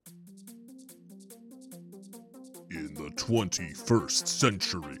In the 21st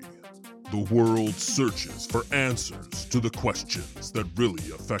century, the world searches for answers to the questions that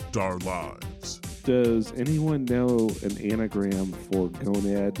really affect our lives. Does anyone know an anagram for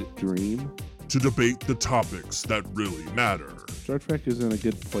gonad dream? To debate the topics that really matter. Star Trek is in a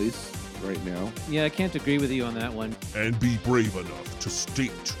good place right now. Yeah, I can't agree with you on that one. And be brave enough to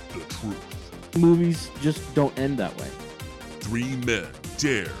state the truth. Movies just don't end that way. 3 men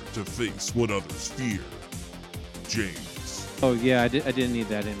dare to face what others fear. James. Oh yeah, I didn't need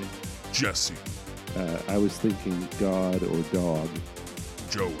that image. Jesse. I was thinking God or dog.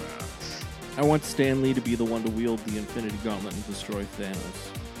 Joash. I want Stan Lee to be the one to wield the Infinity Gauntlet and destroy Thanos.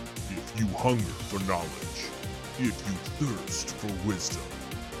 If you hunger for knowledge, if you thirst for wisdom,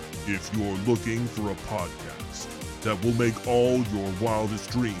 if you're looking for a podcast that will make all your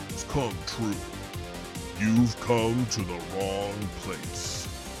wildest dreams come true, you've come to the wrong place.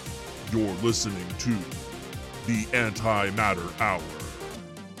 You're listening to the Antimatter Hour.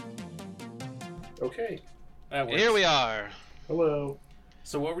 Okay. Here we are. Hello.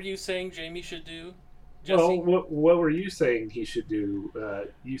 So what were you saying Jamie should do, Jesse? Well, what were you saying he should do?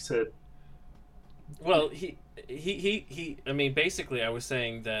 You said... Well, he I mean, basically I was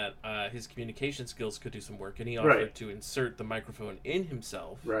saying that his communication skills could do some work, and he offered to insert the microphone in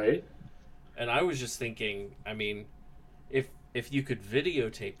himself. Right. And I was just thinking, I mean, if you could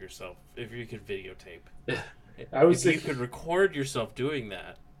videotape yourself, if you could record yourself doing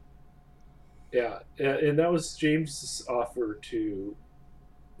that. Yeah, and that was James's offer to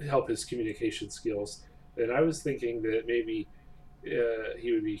help his communication skills. And I was thinking that maybe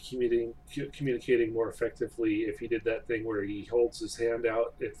he would be communicating more effectively if he did that thing where he holds his hand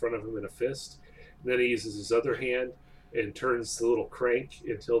out in front of him in a fist, and then he uses his other hand and turns the little crank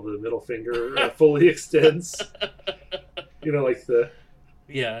until the middle finger fully extends. You know, like the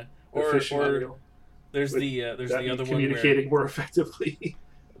or there's the other one communicating more effectively.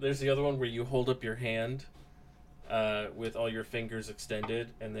 There's the other one where you hold up your hand with all your fingers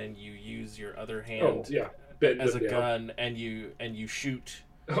extended, and then you use your other hand as a gun, and you shoot.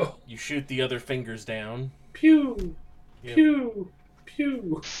 Oh. You shoot the other fingers down. Pew, pew,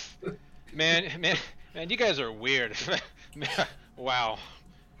 pew. Man, you guys are weird. Wow.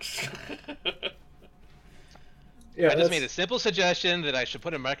 I just made a simple suggestion that I should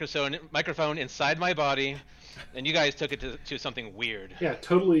put a microphone inside my body, and you guys took it to something weird. Yeah,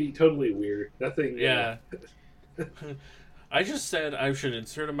 totally weird. Nothing. Yeah. I just said I should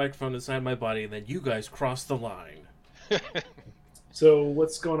insert a microphone inside my body, and then you guys crossed the line. So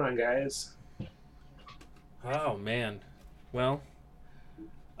what's going on, guys? Oh man, well,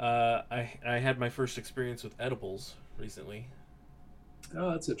 I had my first experience with edibles recently.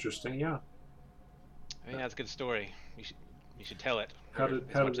 Oh, that's interesting. Yeah. I mean, that's a good story. You should tell it. How did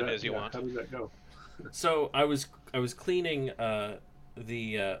that go? So I was cleaning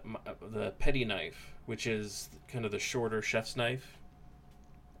the petty knife, which is kind of the shorter chef's knife,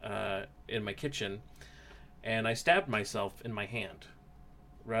 in my kitchen, and I stabbed myself in my hand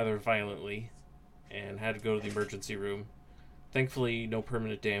rather violently and had to go to the emergency room. Thankfully, no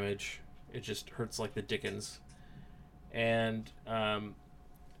permanent damage. It just hurts like the dickens. And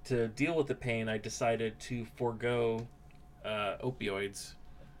to deal with the pain, I decided to forego opioids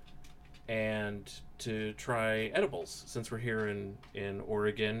and to try edibles, since we're here in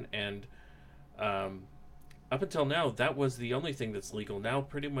Oregon. And up until now, that was the only thing that's legal. Now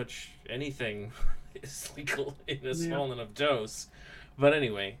pretty much anything is legal in a small enough dose. But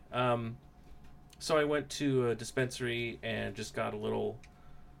anyway, so I went to a dispensary and just got a little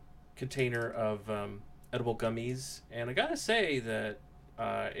container of edible gummies, and I gotta say that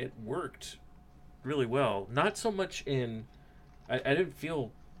it worked really well. Not so much in... I didn't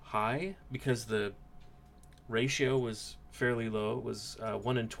feel high because the ratio was fairly low. It was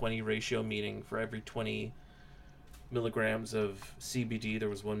 1 in 20 ratio, meaning for every 20 milligrams of CBD, there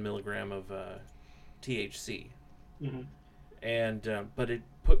was 1 milligram of THC. Mm-hmm. And but it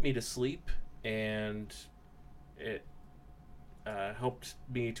put me to sleep, and it helped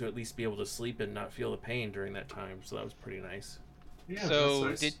me to at least be able to sleep and not feel the pain during that time. So that was pretty nice. Yeah, so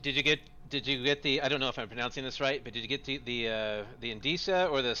nice. did you get the, I don't know if I'm pronouncing this right, but did you get the Indica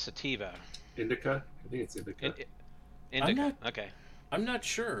or the Sativa? Indica? I think it's Indica. Indica. Okay. I'm not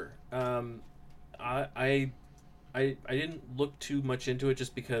sure. I didn't look too much into it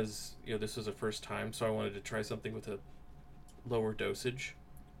just because this was the first time, so I wanted to try something with a lower dosage.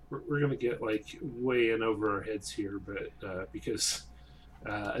 We're gonna get way in over our heads here, but because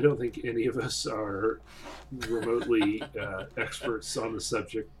I don't think any of us are remotely experts on the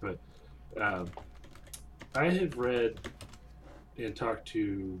subject, but I have read and talked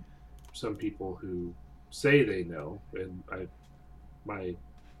to some people who say they know, and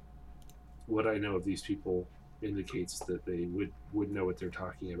what I know of these people indicates that they would know what they're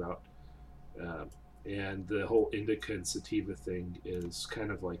talking about. And the whole indica and sativa thing is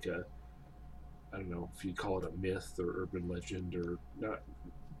kind of like I don't know if you call it a myth or urban legend or not,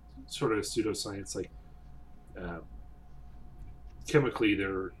 sort of a pseudoscience. Like chemically,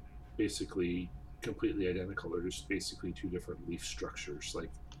 they're basically completely identical. They're just basically two different leaf structures, like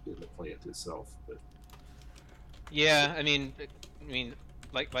in the plant itself. But Yeah, I mean,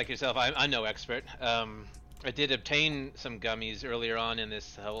 like yourself, I'm no expert. I did obtain some gummies earlier on in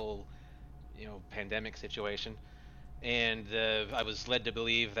this whole, pandemic situation, and I was led to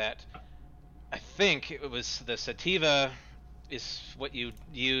believe that I think it was the sativa is what you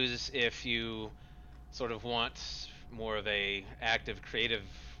use if you sort of want more of a active, creative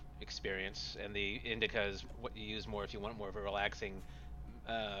experience, and the indica is what you use more if you want more of a relaxing,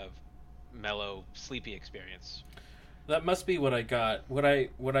 uh, mellow, sleepy experience. That must be what I got. What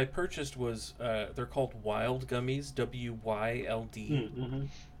I purchased was they're called Wild Gummies, WYLD. mm-hmm.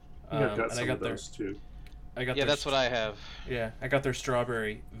 Yeah, I've got And some I got of those too. I got Yeah, their that's what I have. yeah, I got their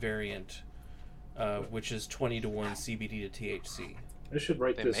strawberry variant, which is 20-1 CBD to THC. I should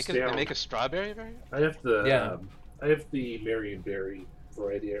write They this make a down. they make a strawberry variant. I have the Yeah. I have the Marionberry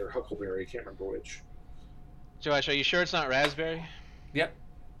variety or Huckleberry. I can't remember which. Josh, are you sure it's not raspberry? Yep.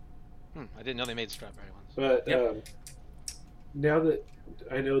 I didn't know they made strawberry ones. But Yep. Now that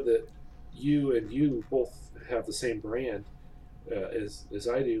I know that you both have the same brand as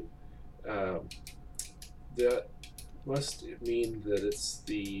I do, that must mean that it's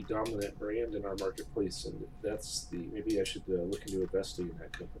the dominant brand in our marketplace, and maybe I should look into investing in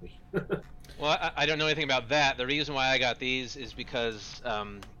that company. Well, I don't know anything about that. The reason why I got these is because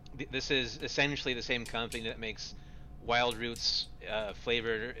this is essentially the same company that makes Wild Roots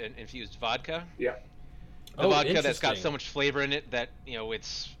flavored and infused vodka. Yeah. The vodka that's got interesting. so much flavor in it that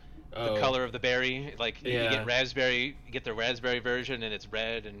it's the Oh. color of the berry. Like you Yeah. get raspberry, you get the raspberry version, and it's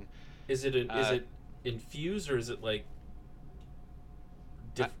red. And Is it infused or is it like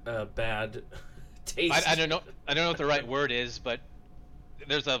bad taste? I don't know. I don't know what the right word is, but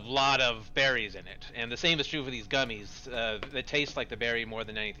there's a lot of berries in it, and the same is true for these gummies. They taste like the berry more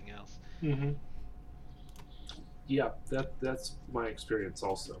than anything else. Mm-hmm. Yeah, that's my experience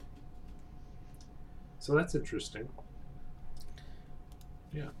also. So that's interesting.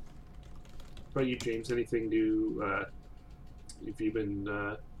 Yeah. What about you, James? Anything new? Have you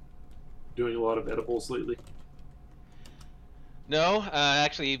been doing a lot of edibles lately? No,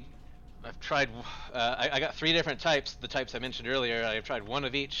 actually, I've tried. I got 3 different types. The types I mentioned earlier. I've tried one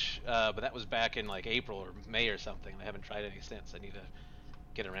of each, but that was back in like April or May or something. I haven't tried any since. I need to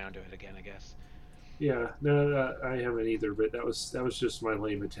get around to it again, I guess. Yeah, no, I haven't either. But that was just my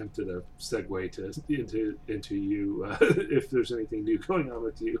lame attempt at a segue into you. If there's anything new going on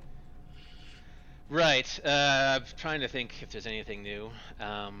with you. Right. I'm trying to think if there's anything new.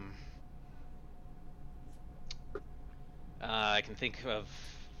 I can think of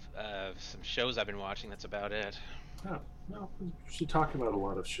some shows I've been watching. That's about it. Oh, well, we should talk about a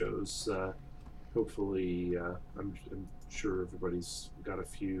lot of shows. Hopefully, I'm sure everybody's got a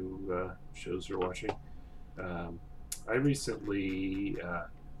few shows they're watching. I recently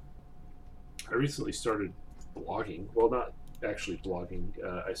started blogging. Well, not actually blogging.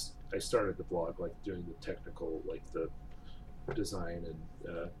 I started the blog, like doing the technical, like the design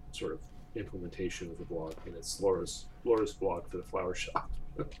and sort of implementation of the blog, and it's Laura's blog for the flower shop.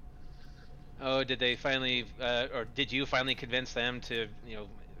 Oh, did they finally, or did you finally convince them to,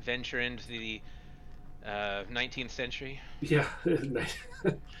 venture into the 19th century? Yeah, The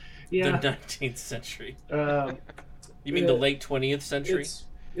yeah. 19th century. Um, You mean the late 20th century?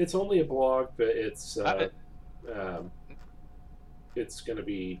 It's only a blog, but it's going to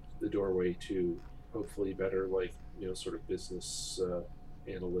be the doorway to hopefully better, like, sort of business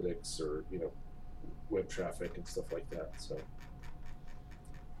analytics or web traffic and stuff like that. So,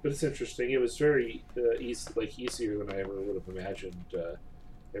 but it's interesting. It was very easier than I ever would have imagined.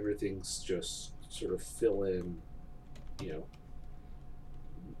 Everything's just sort of fill in,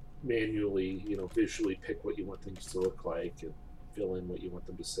 manually, visually pick what you want things to look like and fill in what you want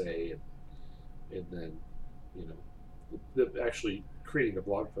them to say, and then, actually creating the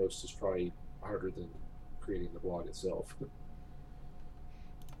blog post is probably harder than creating the blog itself.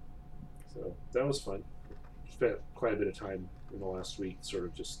 So that was fun. Spent quite a bit of time in the last week sort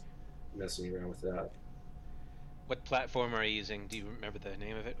of just messing around with that. What platform are you using? Do you remember the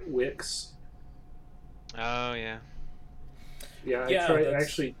name of it? Wix. Oh, yeah. Yeah, Yeah, I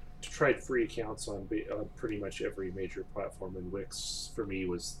actually tried free accounts on pretty much every major platform, and Wix for me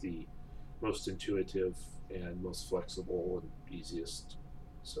was the most intuitive and most flexible and easiest.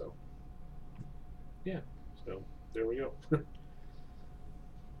 So, yeah. So there we go.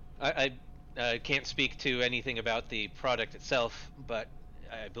 I can't speak to anything about the product itself, but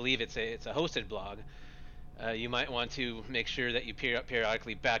I believe it's a hosted blog. You might want to make sure that you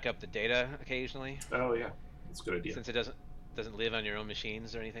periodically back up the data occasionally. Oh yeah, that's a good idea. Since it doesn't live on your own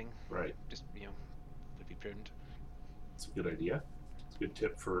machines or anything. Right. Just would be prudent. It's a good idea. It's a good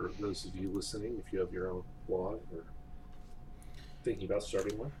tip for those of you listening if you have your own blog or thinking about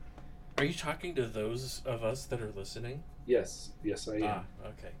starting one. Are you talking to those of us that are listening? Yes, I am. Ah,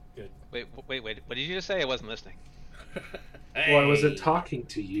 okay, good. Wait. What did you just say? I wasn't listening. Well, I wasn't talking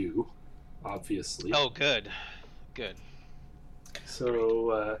to you, obviously. Oh, good.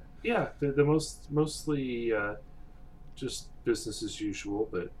 So yeah, the mostly just business as usual,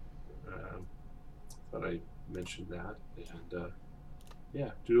 but thought I mentioned that. And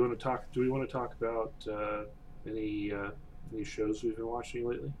yeah, do we want to talk about any shows we've been watching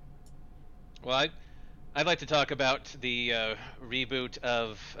lately? Well, I'd like to talk about the reboot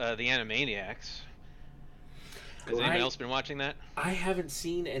of the Animaniacs. Has anyone else been watching that? I haven't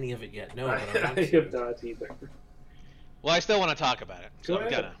seen any of it yet. No, but I want I to. have not either. Well, I still want to talk about it. So Go I'm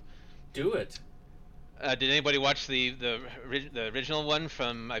ahead. gonna. Do it. Did anybody watch the original one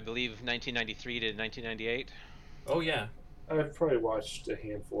from, I believe, 1993 to 1998? Oh yeah. I've probably watched a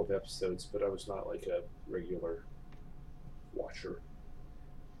handful of episodes, but I was not like a regular watcher.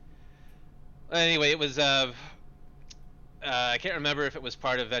 Anyway, it was I can't remember if it was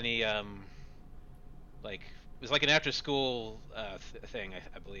part of any like it was like an after school thing,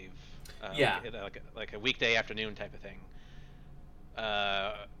 I believe. Yeah. Like a weekday afternoon type of thing.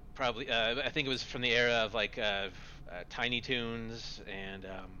 Probably I think it was from the era of like Tiny Toons and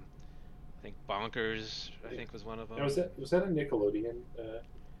I think Bonkers. I think was one of them. Now, was that a Nickelodeon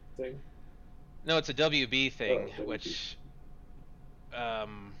thing? No, it's a WB thing, Oh, WB.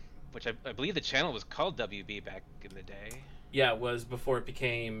 which I believe the channel was called WB back in the day. Yeah, it was before it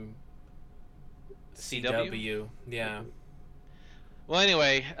became CW. Yeah. Well,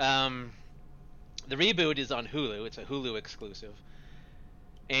 anyway, the reboot is on Hulu. It's a Hulu exclusive,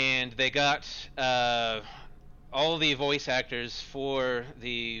 and they got all the voice actors for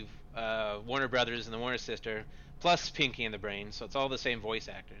the Warner Brothers and the Warner Sister, plus Pinky and the Brain. So it's all the same voice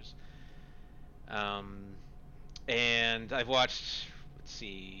actors. And I've watched, let's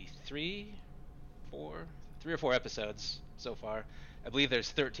see, three or four episodes so far. I believe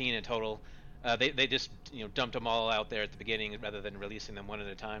there's 13 in total. They just dumped them all out there at the beginning rather than releasing them one at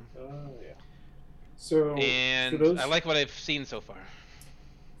a time. Oh yeah. So And for those, I like what I've seen so far.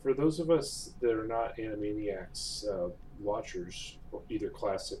 for those of us that are not Animaniacs watchers, either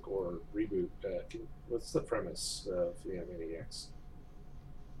classic or reboot, what's the premise of the Animaniacs?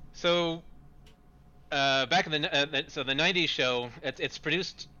 So back in the 90s show, it's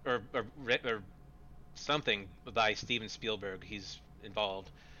produced or something by Steven Spielberg. He's involved.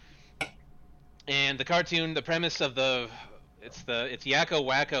 And the cartoon, the premise of it's Yakko,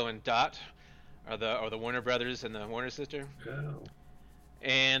 Wacko, and Dot are the Warner Brothers and the Warner Sister. Oh.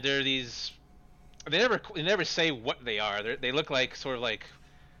 And they're these. They never say what they are. They look like sort of like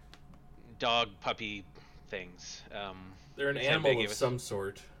dog puppy things. They're an It's animal of ambiguous. some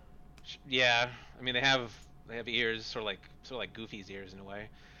sort. Yeah, I mean they have ears, sort of like Goofy's ears in a way.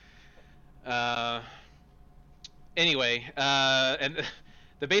 Anyway, and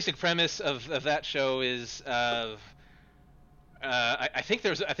the basic premise of that show is I think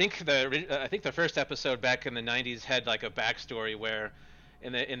the first episode back in the 90s had like a backstory where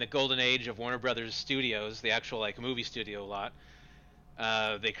in the golden age of Warner Brothers Studios, the actual like movie studio lot,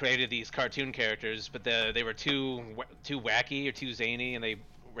 they created these cartoon characters, but they were too wacky or too zany, and they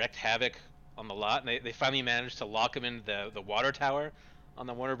wreaked havoc on the lot, and they finally managed to lock them in the water tower on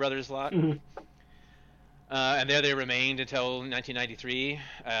the Warner Brothers lot. Mhm. And there they remained until 1993.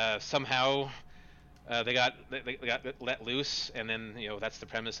 Somehow they got let loose, and then that's the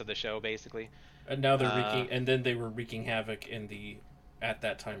premise of the show basically. And now they're wreaking, and then they were wreaking havoc in the, at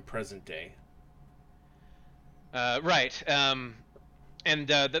that time, present day. Right. And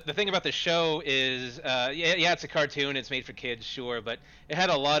the thing about the show is, yeah, it's a cartoon. It's made for kids, sure, but it had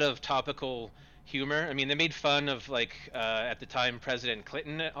a lot of topical humor. I mean, they made fun of like at the time President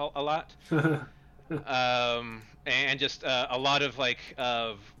Clinton a lot. And just a lot of like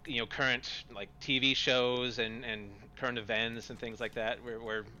current like TV shows and current events and things like that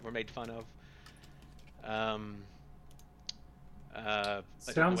were made fun of. I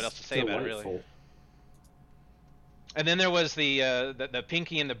don't know what else to say about it really. And then there was the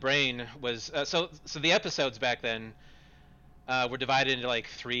Pinky and the Brain was so the episodes back then. were divided into like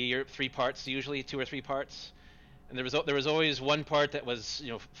three parts, usually 2 or 3 parts. And there was always one part that was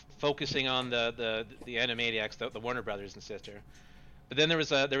focusing on the Animaniacs, the Warner Brothers and sister. But then there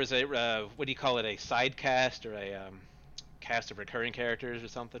was a what do you call it, a side cast or a cast of recurring characters or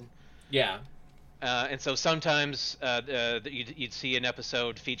something. Yeah. And so sometimes you'd see an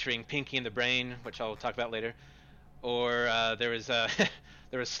episode featuring Pinky and the Brain, which I'll talk about later, or there was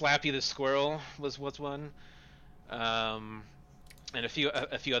there was Slappy the Squirrel was one, and a few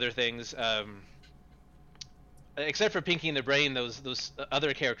other things. Except for Pinky and the Brain, those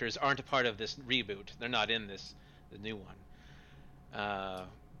other characters aren't a part of this reboot. They're not in the new one.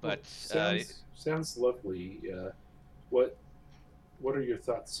 But sounds lovely. What are your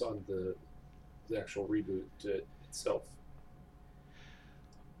thoughts on the actual reboot itself?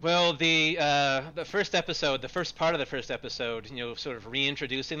 Well, the first episode, the first part of the first episode, sort of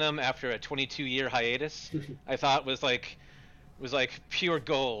reintroducing them after a 22-year hiatus, I thought was like pure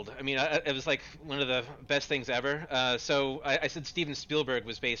gold. I mean, it was like one of the best things ever. So I said Steven Spielberg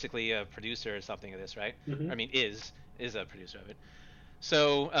was basically a producer or something of this, right? Mm-hmm. I mean, is a producer of it.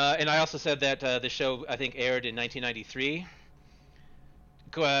 So, and I also said that the show, I think, aired in 1993.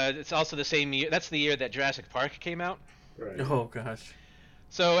 It's also the same year. That's the year that Jurassic Park came out. Right. Oh gosh.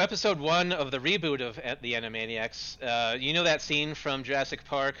 So, episode 1 of the reboot of the Animaniacs, you know that scene from Jurassic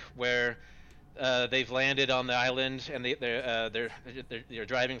Park where they've landed on the island and they're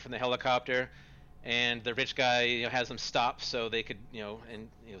driving from the helicopter, and the rich guy has them stop so they could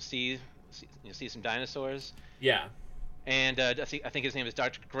see some dinosaurs. Yeah. And I think his name is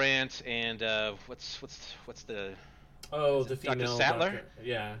Dr. Grant, and what's the the female Dr. Sattler? doctor.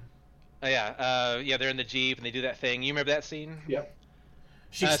 Yeah. Yeah, they're in the Jeep and they do that thing. You remember that scene? Yep.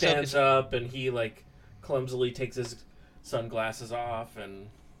 She stands up and he like clumsily takes his sunglasses off and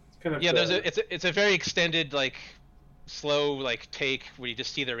Kind of, it's a very extended, like, slow, like, take where you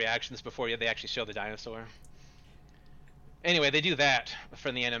just see their reactions before they actually show the dinosaur. Anyway, they do that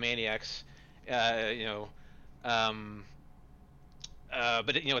from the Animaniacs, but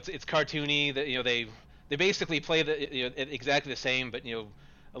it's cartoony. That they basically play exactly the same, but a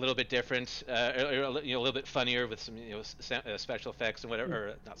little bit different, a little bit funnier with some special effects and whatever,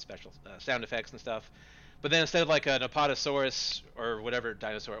 or not special sound effects and stuff. But then instead of like an Apatosaurus or whatever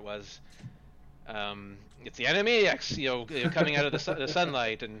dinosaur it was, it's the Animaniacs, coming out of the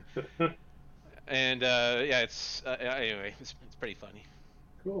sunlight, and it's anyway, it's pretty funny.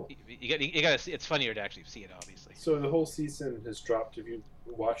 Cool. You gotta see. It's funnier to actually see it, obviously. So the whole season has dropped. Have you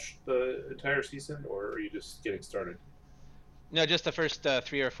watched the entire season, or are you just getting started? No, just the first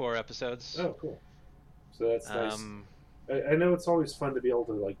 3 or 4 episodes. Oh, cool. So that's nice. I know it's always fun to be able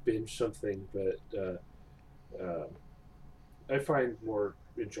to like binge something, but I find more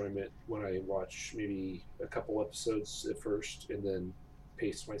enjoyment when I watch maybe a couple episodes at first and then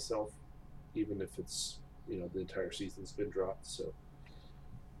pace myself, even if it's the entire season's been dropped. So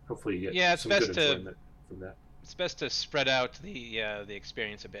hopefully you get some good enjoyment from that. It's best to spread out the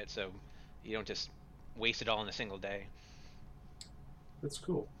experience a bit, so you don't just waste it all in a single day. That's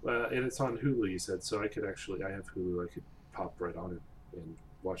cool. And it's on Hulu, you said, so I have Hulu. I could pop right on it and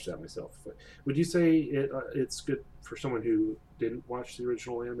watch that myself. But would you say it's good for someone who didn't watch the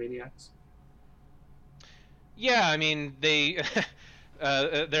original Animaniacs? Yeah, I mean they're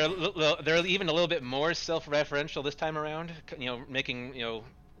even a little bit more self-referential this time around. Making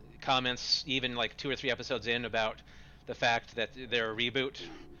comments even like 2 or 3 episodes in about the fact that they're a reboot.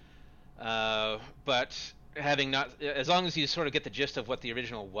 But having not, as long as you sort of get the gist of what the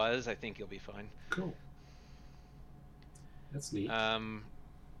original was, I think you'll be fine. Cool. That's neat.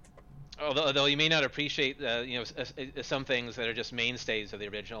 Although you may not appreciate, some things that are just mainstays of the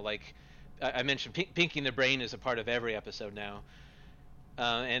original. Like I mentioned, Pinky and the Brain is a part of every episode now,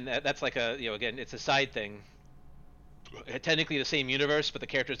 and that's like again, it's a side thing. Technically the same universe, but the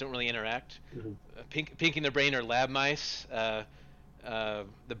characters don't really interact. Mm-hmm. Pinky and the Brain are lab mice. The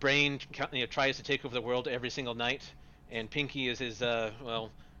Brain tries to take over the world every single night, and Pinky is his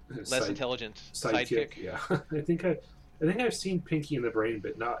less intelligent sidekick. Yeah, I think I've seen Pinky and the Brain,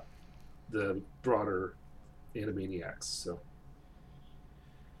 but not the broader Animaniacs. So,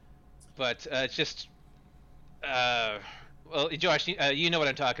 but it's just Josh, you know what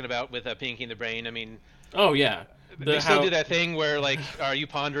I'm talking about with Pinky and the Brain. I mean, oh yeah. They still do that thing where, like, are you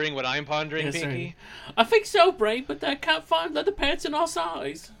pondering what I'm pondering, Yes, Pinky? sir. I think so, Brain, but I can't find leather pants in our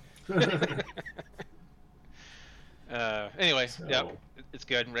size. Anyway, yeah, it's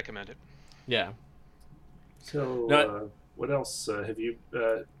good and recommend it. Yeah. So, what else? Have you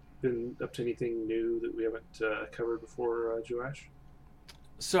been up to anything new that we haven't covered before, Joash?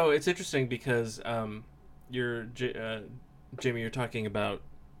 So it's interesting because your Jamie, you're talking about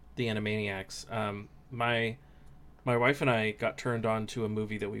the Animaniacs. My wife and I got turned on to a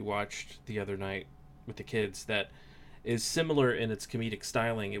movie that we watched the other night with the kids that is similar in its comedic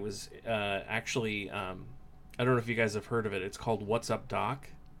styling. It was actually I don't know if you guys have heard of it. It's called What's Up, Doc?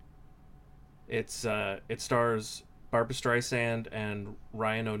 It stars Barbra Streisand and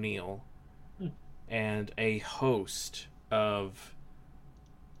Ryan O'Neal, and a host of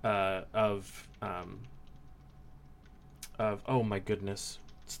oh my goodness,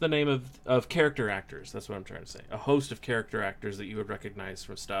 it's the name of character actors. That's what I'm trying to say. A host of character actors that you would recognize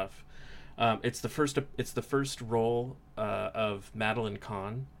from stuff. It's the first role of Madeline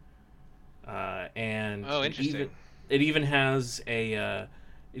Kahn, and Oh, interesting. It even has a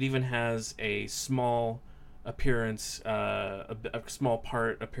small appearance, a small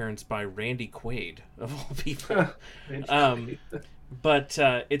part appearance by Randy Quaid of all people. But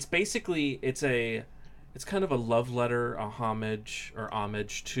it's basically it's kind of a love letter, a homage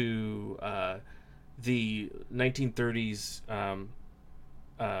to the 1930s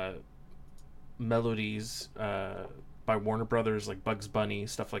melodies by Warner Brothers, like Bugs Bunny,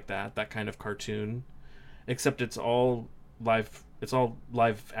 stuff like that kind of cartoon, except it's all live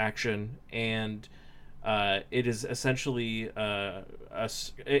action, and it is essentially it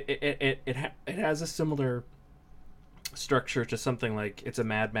has a similar structure to something like It's a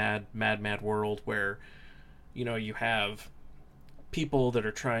Mad World, where you have people that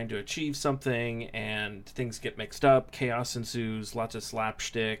are trying to achieve something and things get mixed up, chaos ensues, lots of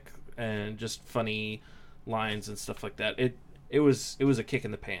slapstick and just funny lines and stuff like that. It was a kick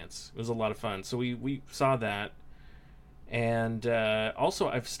in the pants. It was a lot of fun. So we saw that, and also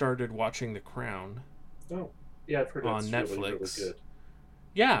I've started watching The Crown. Oh, yeah, I've heard on it's Netflix. Really, really good.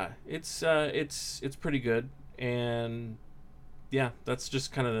 Yeah, it's pretty good, and yeah, that's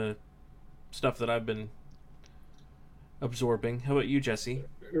just kind of the stuff that I've been absorbing. How about you, Jesse?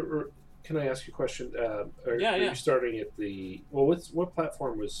 Can I ask you a question? Are Yeah. you starting at the what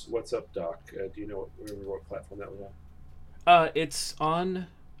platform was What's Up, Doc? Do you remember what platform that was on? It's on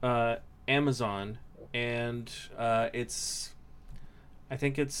Amazon, and I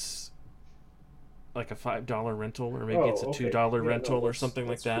think it's like a $5 rental, or maybe it's a $2 rental or something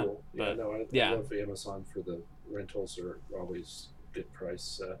like that. Cool. But I love Amazon for the rentals; are always good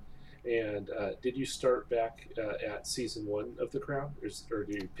price. And did you start back at season 1 of The Crown, or are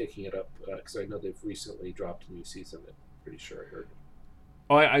you picking it up? Because I know they've recently dropped a new season. I'm pretty sure I heard.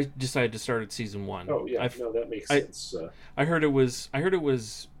 Oh, I decided to start at season 1. Oh yeah, that makes sense. I heard it was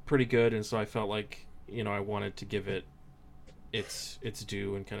pretty good, and so I felt like I wanted to give it its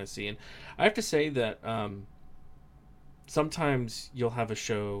due and kind of see. And I have to say that sometimes you'll have a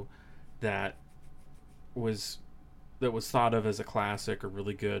show that was thought of as a classic or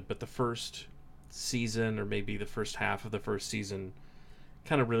really good, but the first season, or maybe the first half of the first season,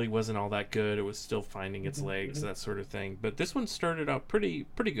 kind of really wasn't all that good. It was still finding its legs, that sort of thing. But this one started out pretty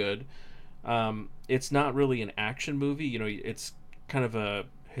good. It's not really an action movie. It's kind of a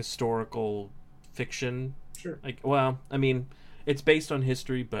historical fiction. Sure. It's based on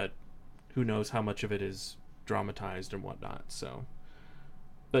history, but who knows how much of it is dramatized and whatnot. So,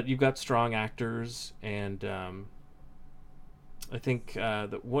 but you've got strong actors, and I think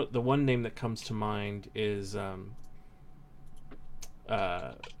the one name that comes to mind is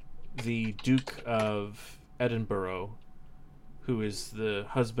the Duke of Edinburgh, who is the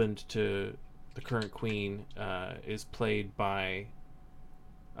husband to the current queen, is played by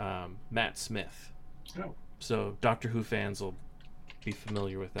Matt Smith. Oh. So Doctor Who fans will be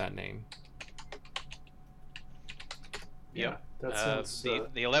familiar with that name. Yeah, that sounds the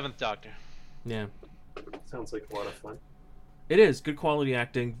 11th Doctor. Yeah. Sounds like a lot of fun. It is good quality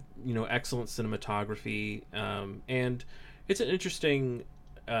acting, excellent cinematography, and it's an interesting,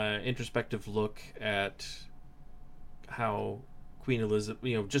 introspective look at how Queen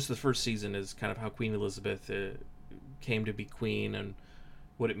Elizabeth. Just the first season is kind of how Queen Elizabeth came to be queen, and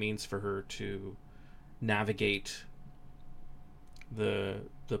what it means for her to navigate the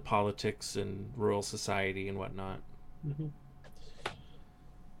politics and royal society and whatnot. Mm-hmm.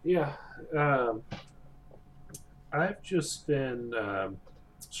 Yeah. I've just been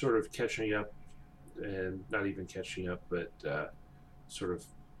sort of catching up, and not even catching up, but sort of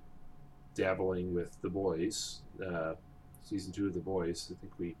dabbling with The Boys, season 2 of The Boys. I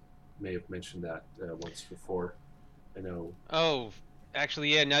think we may have mentioned that once before. I know. Oh,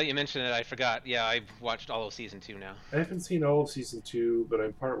 actually, yeah. Now that you mention it, I forgot. Yeah, I've watched all of season 2 now. I haven't seen all of season 2, but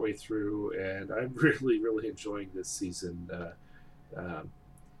I'm partway through, and I'm really, really enjoying this season.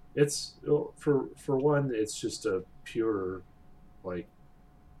 It's for one, it's just a pure, like,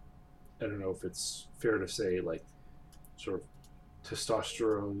 I don't know if it's fair to say, like, sort of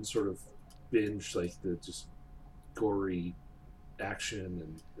testosterone sort of binge, like the just gory action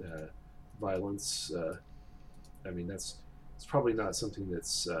and violence. I mean, it's probably not something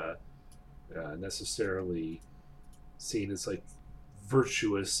that's necessarily seen as like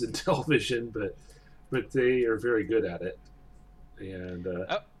virtuous in television, but they are very good at it, and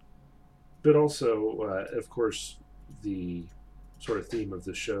but also, of course, the sort of theme of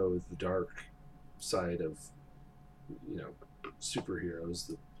the show is the dark side of superheroes,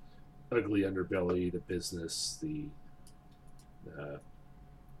 the ugly underbelly, the business, the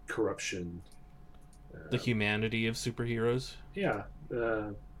corruption, The humanity of superheroes. yeah.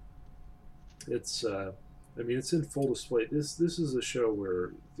 It's I mean, it's in full display. This is a show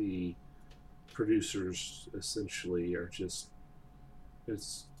where the producers essentially are just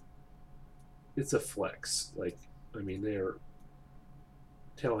it's a flex. Like, I mean, they're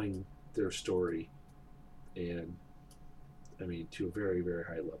telling their story, and I mean, to a very, very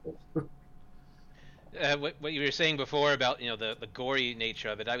high level. What you were saying before about the gory nature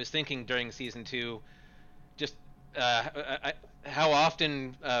of it, I was thinking during season 2, just how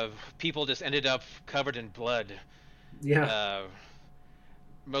often people just ended up covered in blood. Yeah,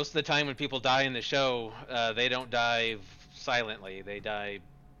 Most of the time when people die in the show, they don't die silently. They die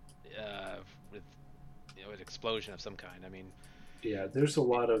with an explosion of some kind. I mean, yeah. There's a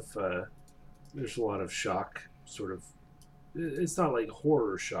lot of shock. Sort of, it's not like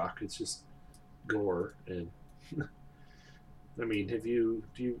horror shock. It's just gore. And I mean, do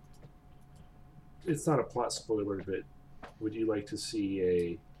you? It's not a plot spoiler, but would you like to see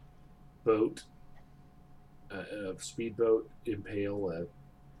a boat, a speedboat, impale a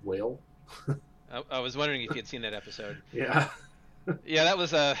whale? I was wondering if you'd seen that episode. Yeah. Yeah, that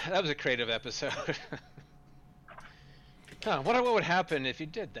was a creative episode. What would happen if you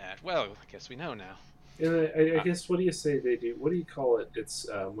did that? Well, I guess we know now. And I guess, what do you say they do? What do you call it? It's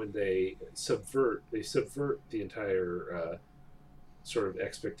when they subvert the entire sort of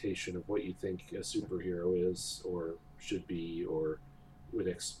expectation of what you think a superhero is or should be, or would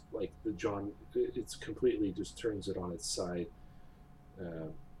like the John. It's completely just turns it on its side,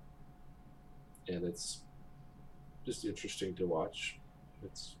 and it's just interesting to watch.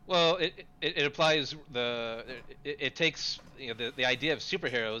 Well, it applies it takes the idea of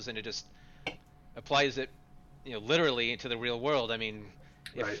superheroes, and it just applies it literally into the real world. I mean,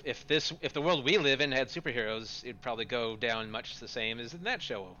 Right. if the world we live in had superheroes, it'd probably go down much the same as in that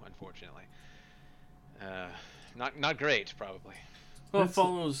show, unfortunately. Not great, probably. Well, it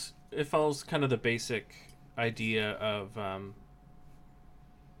follows kind of the basic idea of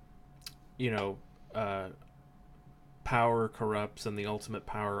power corrupts and the ultimate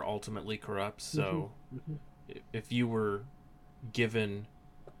power ultimately corrupts. So if you were given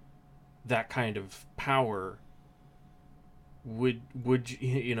that kind of power, would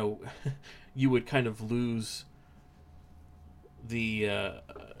you would kind of lose the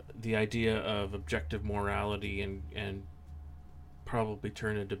idea of objective morality and probably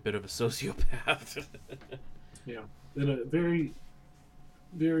turn into a bit of a sociopath. Yeah, and a very,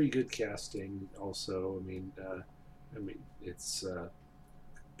 very good casting. Also, I mean, it's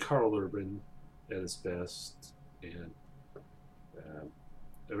Carl Urban at his best, and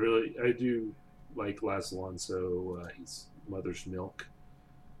I do like Laz Alonso. He's Mother's Milk.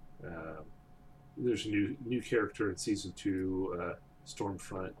 There's a new character in season 2,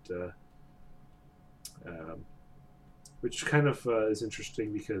 Stormfront, which kind of is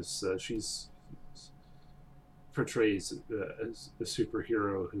interesting because she's portrays as a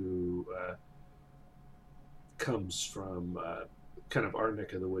superhero who comes from kind of our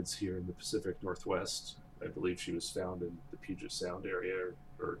neck of the woods here in the Pacific Northwest. I believe she was found in the Puget Sound area,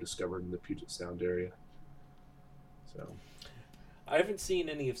 or discovered in the Puget Sound area. So, I haven't seen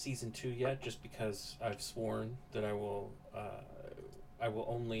any of season 2 yet, just because I've sworn that I will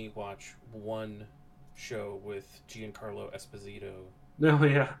only watch one show with Giancarlo Esposito no,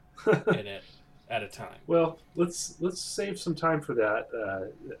 yeah. in it at a time. Well, let's save some time for that.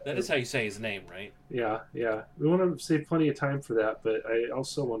 That is how you say his name, right? Yeah. We want to save plenty of time for that, but I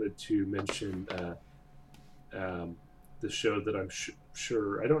also wanted to mention the show that I'm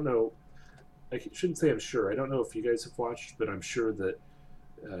sure. I don't know. I shouldn't say I'm sure. I don't know if you guys have watched, but I'm sure that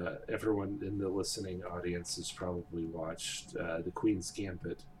everyone in the listening audience has probably watched The Queen's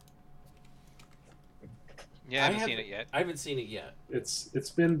Gambit. Yeah, I haven't seen it yet. I haven't seen it yet. It's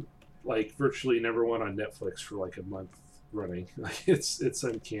been like virtually number one on Netflix for like a month running. Like it's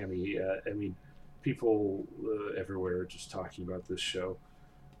uncanny. I mean, people everywhere are just talking about this show,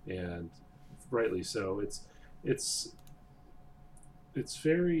 and rightly so. It's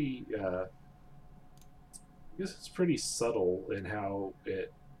very guess it's pretty subtle in how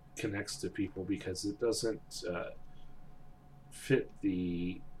it connects to people because it doesn't fit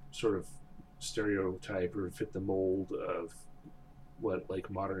the sort of stereotype or fit the mold of what like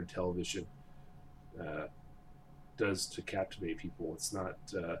modern television uh, does to captivate people. It's not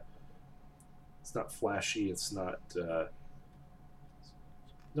flashy. It's not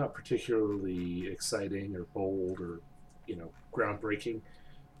particularly exciting or bold or groundbreaking,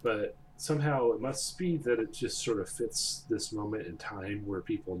 but somehow it must be that it just sort of fits this moment in time where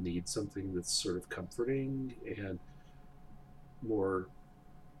people need something that's sort of comforting and more,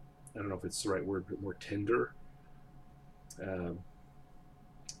 I don't know if it's the right word, but more tender. Um,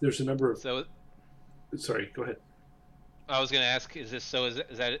 there's a number of, So sorry, go ahead. I was going to ask, is this so? Is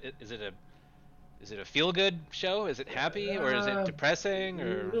it a feel good show? Is it happy or is it depressing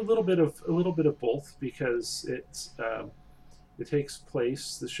or? A little bit of both because it takes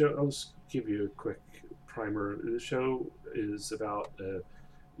place. The show. I'll just give you a quick primer. The show is about a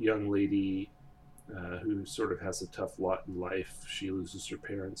young lady who sort of has a tough lot in life. She loses her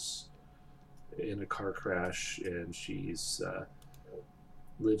parents in a car crash, and she's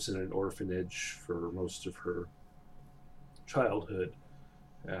lives in an orphanage for most of her childhood.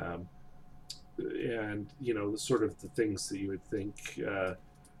 Um, and sort of the things that you would think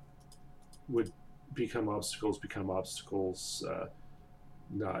would become obstacles,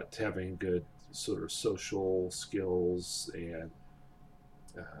 not having good sort of social skills and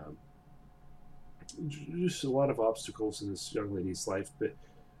um, just a lot of obstacles in this young lady's life. But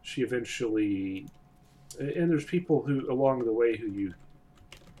she eventually, and there's people who along the way who you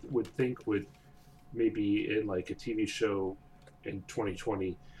would think would maybe in like a TV show in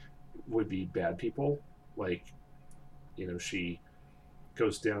 2020 would be bad people. Like, she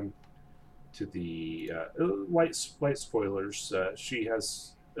goes down to the light spoilers. She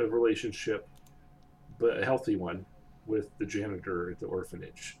has a relationship, but a healthy one, with the janitor at the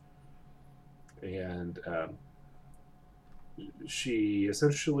orphanage, and she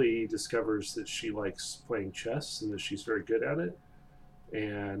essentially discovers that she likes playing chess and that she's very good at it.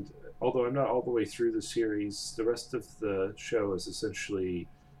 And although I'm not all the way through the series, the rest of the show is essentially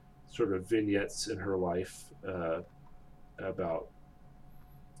sort of vignettes in her life about,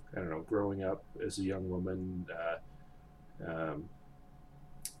 I don't know, growing up as a young woman,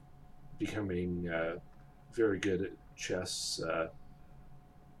 becoming very good at chess.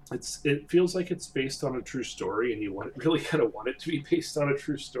 It feels like it's based on a true story, and really kind of want it to be based on a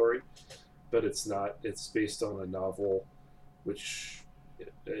true story, but it's not. It's based on a novel, which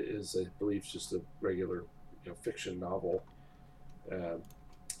is, I believe, just a regular, fiction novel. Um,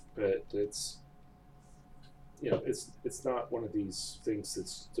 but it's not one of these things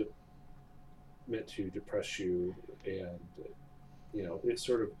that's meant to depress you, and it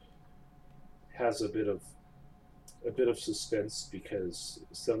sort of has a bit of suspense because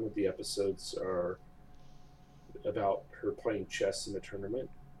some of the episodes are about her playing chess in a tournament,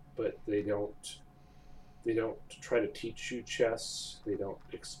 but they don't try to teach you chess. They don't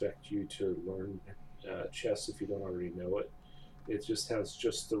expect you to learn chess if you don't already know it. It just has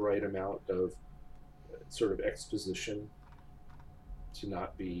just the right amount of sort of exposition to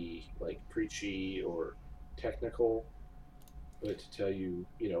not be like preachy or technical, but to tell you,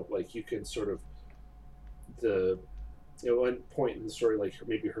 like you can sort of the one point in the story, like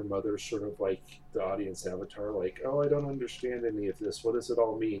maybe her mother's sort of like the audience avatar, like, oh, I don't understand any of this. What does it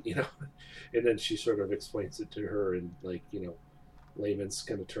all mean? And then she sort of explains it to her in like layman's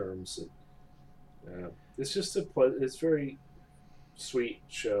kind of terms. And it's just it's very sweet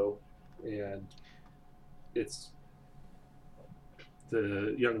show, and it's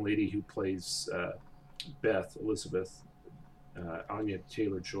the young lady who plays Beth Elizabeth, Anya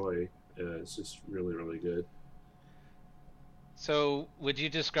Taylor-Joy, is just really, really good. So, would you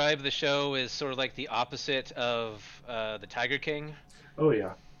describe the show as sort of like the opposite of the Tiger King? Oh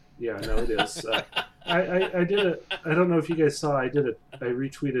yeah, no, it is. I did a. I don't know if you guys saw. I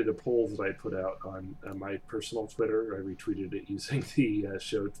retweeted a poll that I put out on my personal Twitter. I retweeted it using the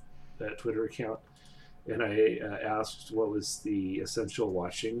show Twitter account, and I asked what was the essential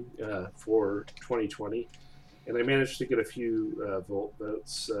watching for 2020, and I managed to get a few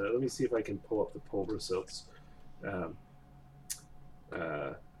votes. Let me see if I can pull up the poll results.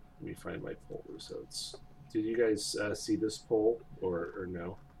 Let me find my poll results. Did you guys see this poll or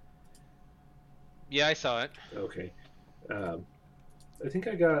no? Yeah, I saw it. Okay. I think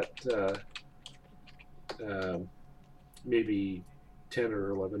I got maybe 10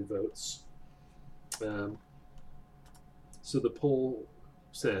 or 11 votes. So the poll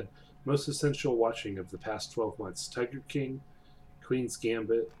said, most essential watching of the past 12 months, Tiger King, Queen's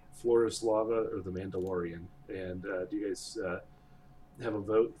Gambit, Floor is Lava or The Mandalorian. And do you guys have a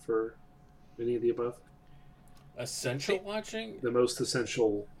vote for any of the above? Essential watching? The most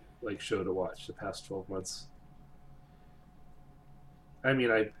essential show to watch the past 12 months. I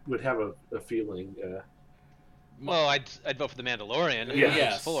mean, I would have a feeling. Well, I'd vote for the Mandalorian. Yeah.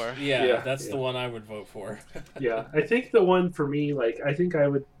 Yes. Four. Yeah, that's the one I would vote for. Yeah, I think the one for me, I think I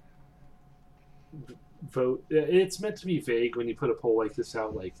would vote. It's meant to be vague when you put a poll like this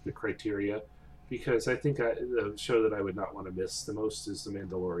out, the criteria, because I think the show that I would not want to miss the most is The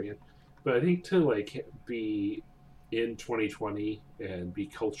Mandalorian. But I think to be in 2020 and be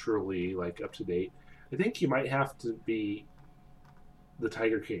culturally up to date, I think you might have to be the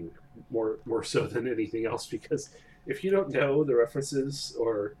Tiger King more so than anything else, because if you don't know the references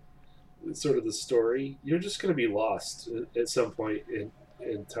or sort of the story, you're just going to be lost at some point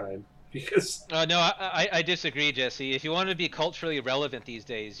in time. Because no, I disagree, Jesse. If you want to be culturally relevant these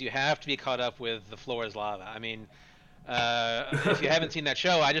days, you have to be caught up with The Floor is Lava. I mean, if you haven't seen that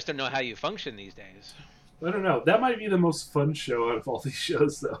show, I just don't know how you function these days. I don't know. That might be the most fun show out of all these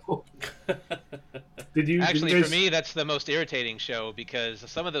shows, though. Did you guys... for me, that's the most irritating show, because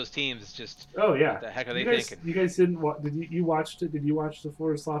some of those teams just. Oh yeah. What the heck are they thinking? thinking? You guys didn't watch? You watched it? Did you watch The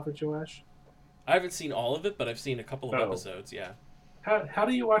Floor is Lava, Joash? I haven't seen all of it, but I've seen a couple of episodes. Yeah. How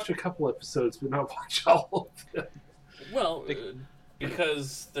do you watch a couple episodes but not watch all of them? Well,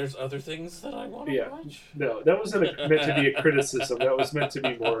 because there's other things that I want to watch. No, that wasn't meant to be a criticism. That was meant to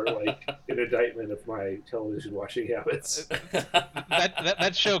be more an indictment of my television watching habits.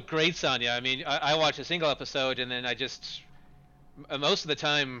 that show grates on you. I mean, I watch a single episode and then I just most of the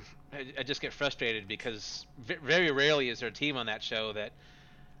time I just get frustrated, because very rarely is there a team on that show that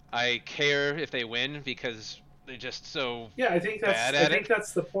I care if they win, because they're just so I think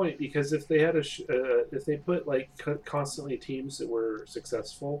that's the point, because if they had if they put constantly teams that were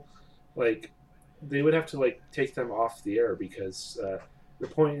successful, they would have to take them off the air, because the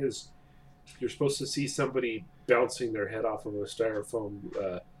point is you're supposed to see somebody bouncing their head off of a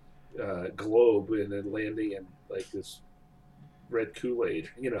styrofoam globe and then landing in this red Kool-Aid,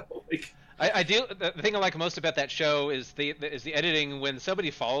 I do. The thing I like most about that show is the editing. When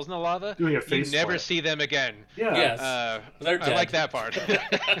somebody falls in the lava, doing a face you never plant. See them again. Yeah. Yes. They're dead. I like that part.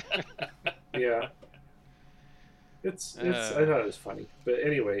 Yeah. It's I thought it was funny, but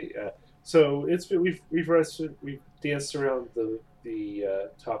anyway, so we've danced around the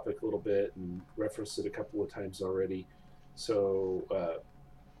topic a little bit and referenced it a couple of times already. So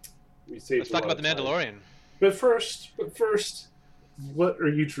we saved. Let's talk about the Mandalorian. But first, what are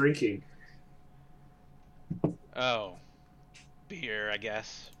you drinking? Oh, beer, I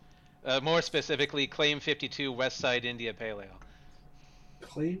guess. More specifically, Claim 52 West Side India Pale Ale.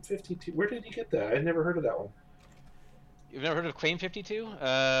 Claim 52? Where did you get that? I've never heard of that one. You've never heard of Claim 52?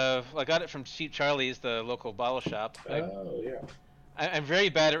 I got it from Cheap Charlie's, the local bottle shop. Oh, yeah. I'm very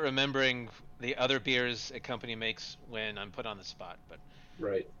bad at remembering the other beers a company makes when I'm put on the spot. But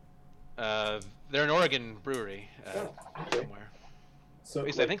right. They're an Oregon brewery somewhere. So, at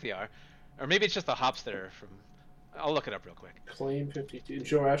least I think they are. Or maybe it's just the hops that are from... I'll look it up real quick. Claim 52.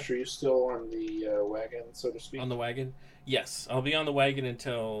 Joe Ash, are you still on the wagon, so to speak? On the wagon? Yes. I'll be on the wagon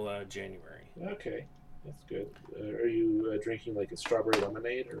until January. Okay. That's good. Are you drinking a strawberry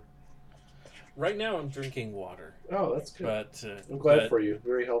lemonade? Or? Right now I'm drinking water. Oh, that's good. But I'm glad for you.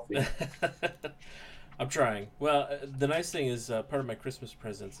 Very healthy. I'm trying. Well, the nice thing is part of my Christmas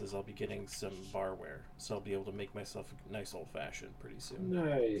presents is I'll be getting some barware. So I'll be able to make myself a nice old-fashioned pretty soon.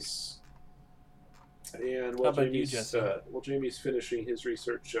 Nice. And How about you, Jesse? while Jamie's finishing his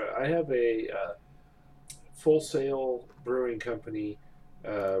research, I have a Full Sail brewing company,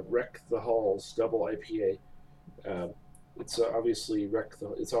 Wreck the Halls Double IPA. It's obviously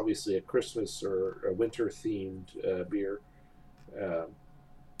it's obviously a Christmas or a winter themed beer,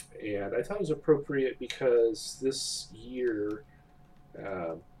 and I thought it was appropriate because this year,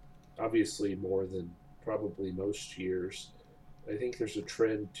 obviously more than probably most years, I think there's a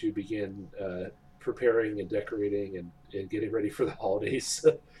trend to begin preparing and decorating and getting ready for the holidays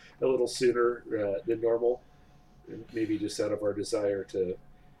a little sooner than normal, and maybe just out of our desire to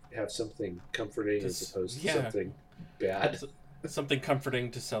have something comforting as opposed to something bad. Something comforting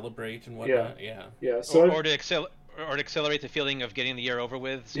to celebrate and whatnot. Yeah. So or to accelerate the feeling of getting the year over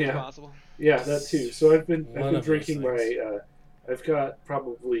with as soon as possible. Yeah, that too. So I've been drinking my. I've got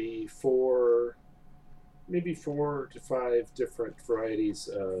probably 4 to 5 different varieties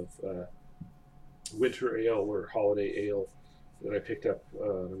of winter ale or holiday ale that I picked up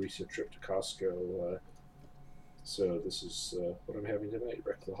on a recent trip to Costco. So this is what I'm having tonight,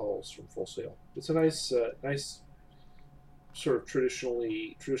 Wreck the Halls from Full Sail. It's a nice sort of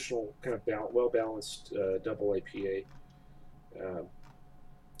traditional kind of well balanced double IPA,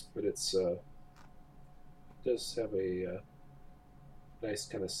 but it's does have a nice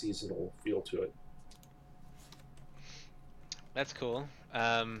kind of seasonal feel to it. That's cool.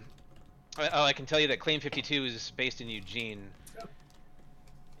 I can tell you that Claim 52 is based in Eugene,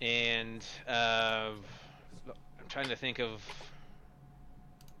 and I'm trying to think of.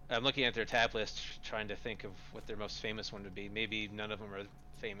 I'm looking at their tap list, trying to think of what their most famous one would be. Maybe none of them are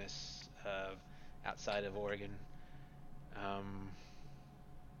famous outside of Oregon.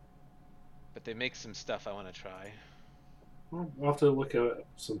 But they make some stuff I want to try. Well, we'll have to look at it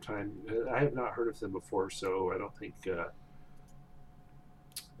sometime. I have not heard of them before, so I don't think. I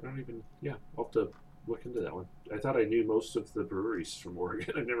don't even. Yeah, I'll have to look into that one. I thought I knew most of the breweries from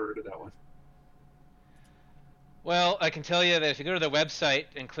Oregon. I've never heard of that one. Well, I can tell you that if you go to their website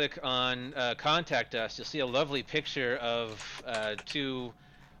and click on Contact Us, you'll see a lovely picture of two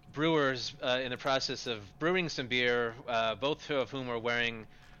brewers in the process of brewing some beer, both of whom are wearing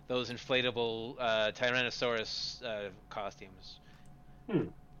those inflatable Tyrannosaurus costumes.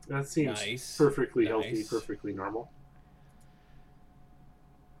 That seems Nice. perfectly healthy, Nice. perfectly normal.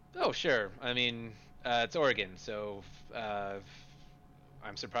 Oh, sure. I mean, it's Oregon, so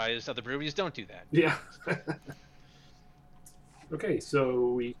I'm surprised other breweries don't do that. Yeah. Okay, so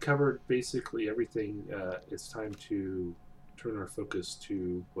we covered basically everything. It's time to turn our focus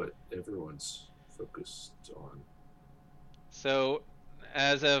to what everyone's focused on. So,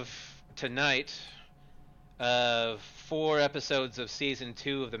 as of tonight, 4 episodes of season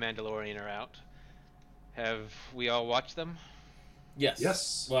 2 of The Mandalorian are out. Have we all watched them? Yes.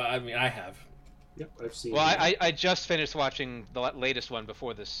 Yes. Well, I mean, I have. Yep, I've seen. Well, I just finished watching the latest one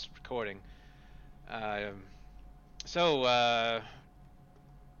before this recording. So, I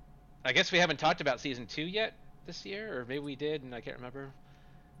guess we haven't talked about season 2 yet this year, or maybe we did, and I can't remember.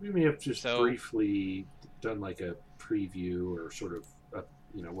 We may have just So- briefly done like a preview or sort of,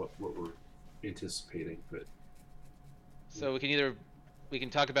 what we're anticipating, but So we can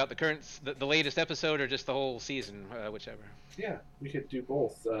talk about the latest episode, or just the whole season, whichever. yeah, we could do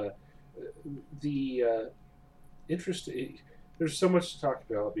both. The interesting. There's so much to talk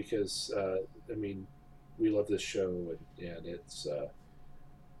about because I mean, we love this show and it's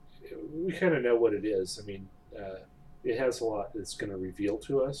we kind of know what it is. I mean, it has a lot that's going to reveal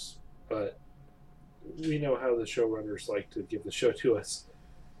to us, but we know how the showrunners like to give the show to us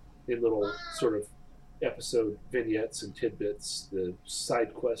in little sort of episode vignettes and tidbits, the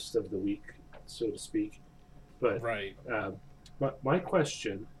side quest of the week, so to speak. But Right. my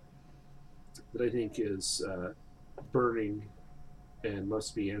question that I think is burning and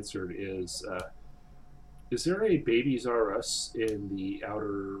must be answered is there a Babies R Us in the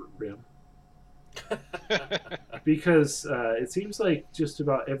Outer Rim? Because it seems like just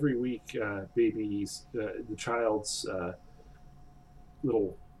about every week, the child's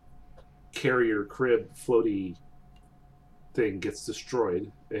little carrier crib floaty thing gets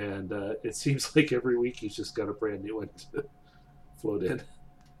destroyed, and it seems like every week he's just got a brand new one to float in.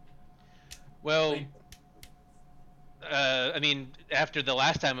 Well, I mean, after the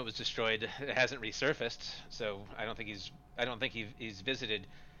last time it was destroyed, it hasn't resurfaced. So I don't think he's visited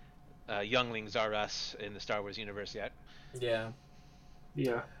Younglings R Us in the Star Wars universe yet. Yeah.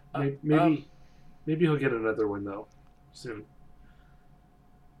 Yeah, Uh, maybe he'll get another one though soon.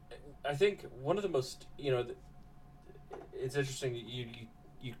 I think one of the most, it's interesting.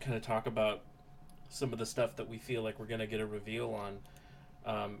 You kind of talk about some of the stuff that we feel like we're going to get a reveal on,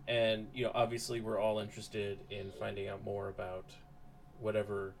 and obviously we're all interested in finding out more about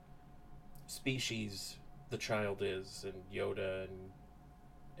whatever species the child is, and Yoda,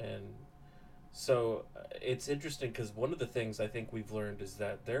 and so it's interesting because one of the things I think we've learned is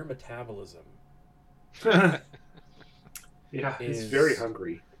that their metabolism Yeah, he's is very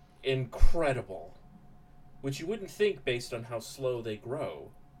hungry. incredible, which you wouldn't think based on how slow they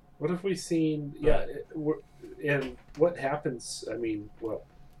grow. What have we seen? Yeah, and what happens? I mean, well,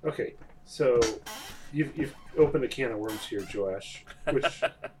 okay, so you've opened a can of worms here, Joash,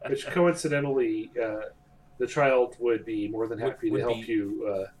 which coincidentally, the child would be more than happy to Would help be-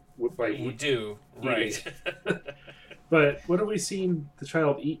 you by We eating. do, right? But what have we seen the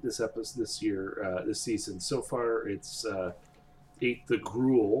child eat this this season? So far, it's ate the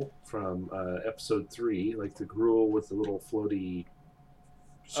gruel from episode 3, like the gruel with the little floaty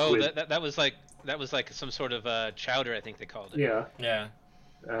Oh, squid. that was like some sort of chowder, I think they called it. Yeah.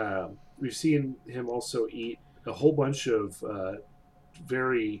 Yeah. We've seen him also eat a whole bunch of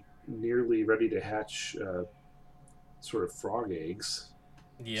very nearly ready to hatch sort of frog eggs.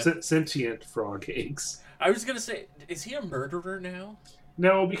 Yep. Sentient frog eggs. I was gonna say, is he a murderer now?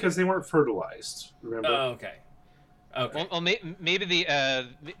 No, because they weren't fertilized. Remember? Oh, okay. Okay. Well, maybe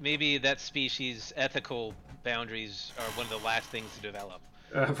that species' ethical boundaries are one of the last things to develop.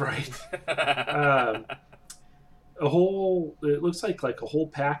 Right. It looks like a whole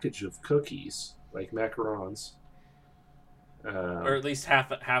package of cookies, like macarons. Or at least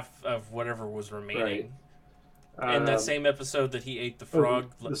half of whatever was remaining. Right. In that same episode that he ate the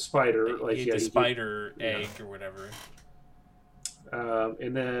frog, the spider, he ate the spider egg or whatever.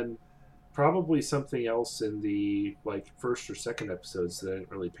 And then probably something else in the first or second episodes that I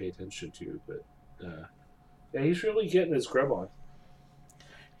didn't really pay attention to, but yeah, he's really getting his grub on.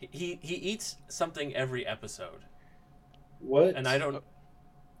 He eats something every episode. What? And I don't.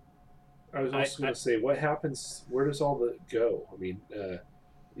 I was also going to say, what happens? Where does all that go? I mean,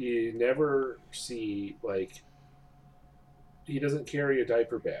 you never see he doesn't carry a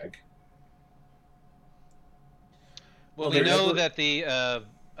diaper bag. Well, we know that the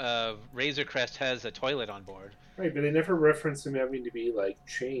Razor Crest has a toilet on board. Right, but they never reference him having to be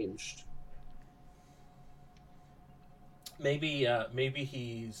changed. Maybe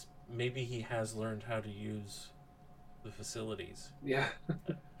he has learned how to use the facilities. Yeah.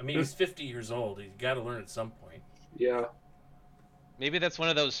 I mean, he's 50 years old. He's got to learn at some point. Yeah. Maybe that's one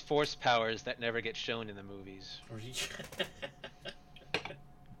of those force powers that never get shown in the movies.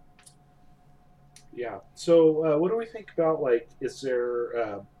 Yeah. So, what do we think about is there?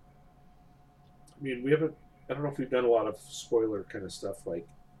 I mean, we haven't. I don't know if we've done a lot of spoiler kind of stuff, like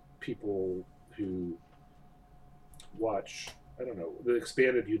people who watch. I don't know, the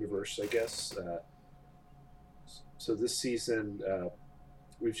expanded universe, I guess. So this season,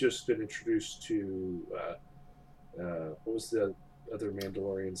 we've just been introduced to what was the other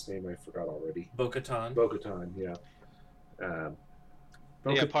Mandalorian's name? I forgot already. Bo-Katan. Bo-Katan, yeah.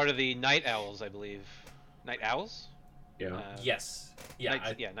 Yeah, part of the Night Owls, I believe. Night Owls? Yeah. Yes. Yeah.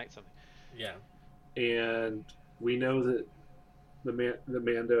 Night something. Yeah. And we know that the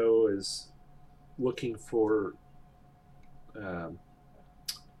Mando is looking for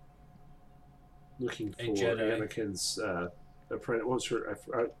Anakin's apprentice. What was her?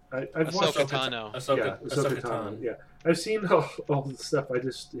 I've watched Ahsoka Tano. Ahsoka Tano. Yeah, I've seen all the stuff. I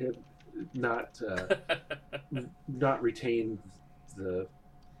just have not retained the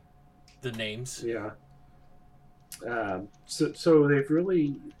names. Yeah. So they've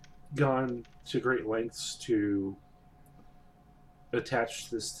really gone to great lengths to attach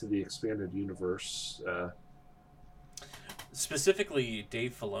this to the expanded universe. Specifically,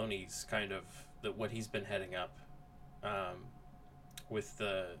 Dave Filoni's kind of what he's been heading up with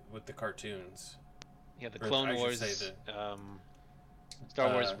the cartoons. Yeah, the Clone Wars,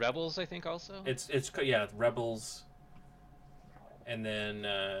 Star Wars Rebels, I think also. It's Rebels, and then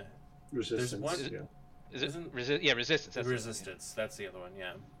Resistance. There's one. Resistance. That's Resistance. That's the other one.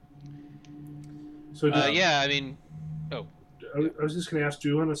 Yeah. So I mean, I was just going to ask: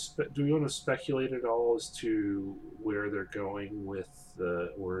 do we want to speculate at all as to where they're going with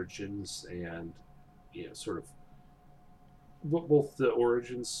the origins and sort of both the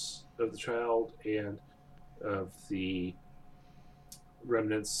origins of the child and of the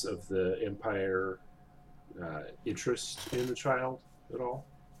remnants of the Empire interest in the child at all?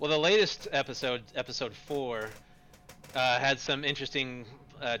 Well, the latest episode 4, had some interesting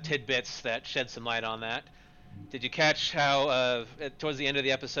tidbits that shed some light on that. Did you catch how, towards the end of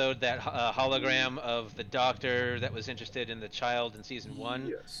the episode, that hologram of the doctor that was interested in the child in season 1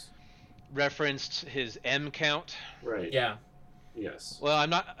 Yes. referenced his M count? Right. Yeah. Yes. Well,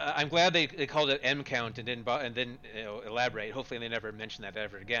 I'm glad they called it M count and didn't elaborate. Hopefully, they never mention that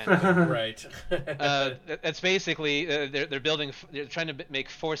ever again. Right. That's basically they're trying to make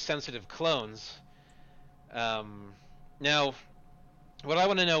force-sensitive clones. Now, what I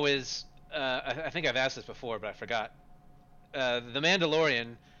want to know is, I think I've asked this before, but I forgot. The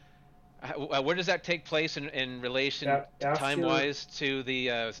Mandalorian, where does that take place in relation time-wise to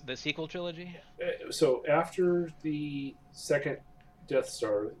the sequel trilogy? So after the second Death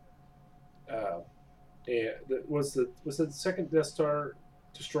Star, was the second Death Star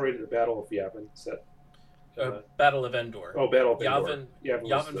destroyed at the Battle of Yavin? Is that Battle of Endor. Oh, Battle of Endor.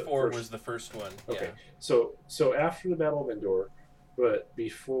 Yavin 4 was the first one. Okay. Yeah. So after the Battle of Endor, but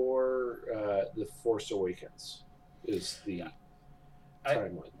before the Force Awakens is the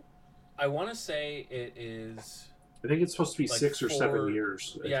timeline. I want to say it is. I think it's supposed to be 6 or 7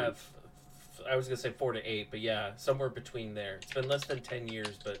 years. I was gonna say 4 to 8, but yeah, somewhere between there. It's been less than 10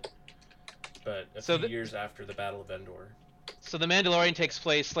 years, but a few years after the Battle of Endor. So the Mandalorian takes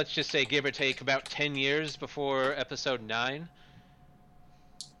place, let's just say, give or take, about 10 years before Episode 9.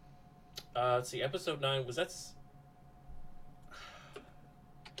 Let's see, episode 9 was That's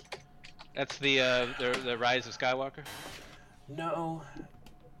the Rise of Skywalker. no,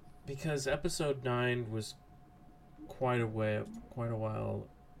 because episode 9 was quite a while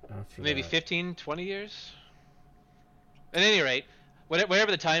after Maybe that. 15, 20 years. At any rate,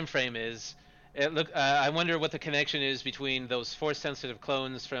 whatever the time frame is, I wonder what the connection is between those Force-sensitive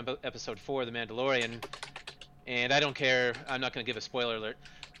clones from episode 4, The Mandalorian, and I don't care. I'm not going to give a spoiler alert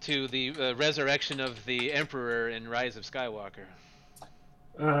to the resurrection of the Emperor in Rise of Skywalker.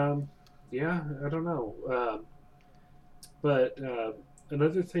 Yeah, I don't know. But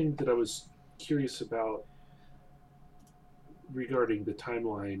another thing that I was curious about regarding the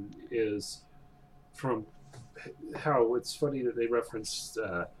timeline is from how it's funny that they referenced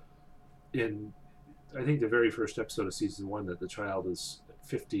in, I think, the very first episode of season 1 that the child is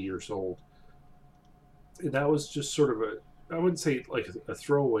 50 years old. And that was just sort of I wouldn't say like a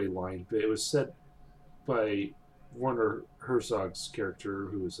throwaway line, but it was said by Werner Herzog's character,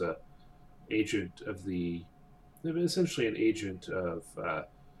 who was a agent of essentially an agent of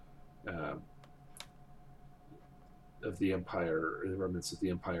the Empire, or the remnants of the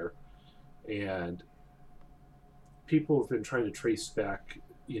Empire, and people have been trying to trace back,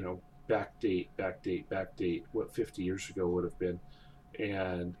 backdate what 50 years ago would have been,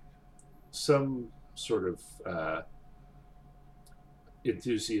 and some sort of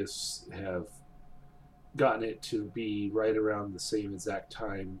enthusiasts have gotten it to be right around the same exact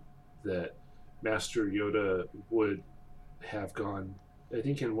time that Master Yoda would have gone. I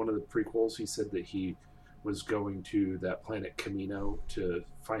think in one of the prequels he said that he was going to that planet Camino to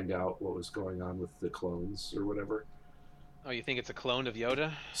find out what was going on with the clones or whatever. Oh, you think it's a clone of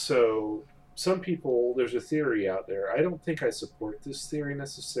Yoda? So some people, there's a theory out there. I don't think I support this theory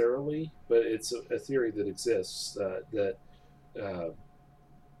necessarily, but it's a theory that exists that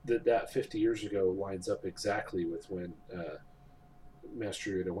 50 years ago lines up exactly with when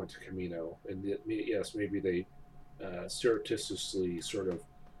Master Yoda went to Camino, and yes, maybe they surreptitiously sort of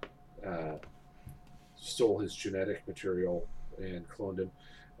stole his genetic material and cloned him.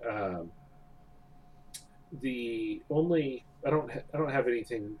 I don't have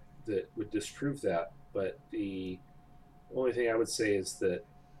anything that would disprove that, but the only thing I would say is that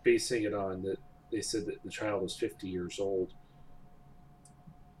basing it on that they said that the child was 50 years old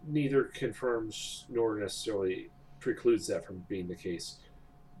neither confirms nor necessarily precludes that from being the case,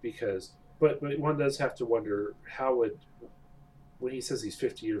 because but one does have to wonder when he says he's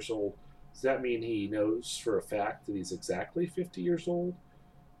 50 years old, does that mean he knows for a fact that he's exactly 50 years old,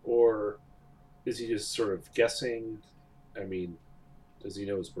 or is he just sort of guessing? I mean, does he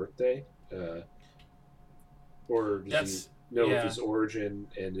know his birthday, or does he know his origin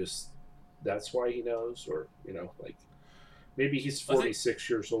and just that's why he knows, or like maybe he's 46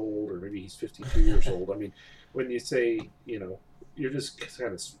 years old, or maybe he's 52 years old. I mean, when you say, you're just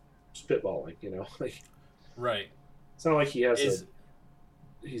kind of spitballing, like, right. It's not like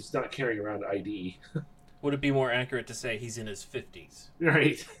he's not carrying around ID. Would it be more accurate to say he's in his 50s?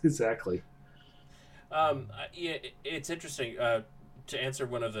 Right, exactly. Yeah, it's interesting. To answer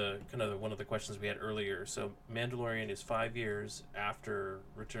one of the questions we had earlier, so Mandalorian is 5 years after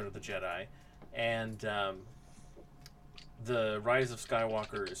Return of the Jedi, and the Rise of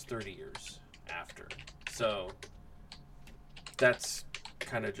Skywalker is 30 years after. So that's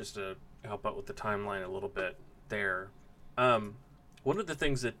kind of just to help out with the timeline a little bit there. One of the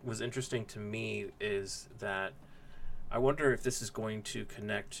things that was interesting to me is that I wonder if this is going to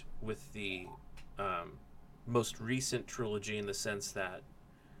connect with the most recent trilogy, in the sense that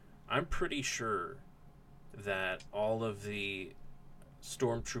I'm pretty sure that all of the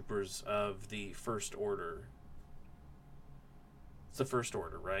stormtroopers of the First Order, it's the First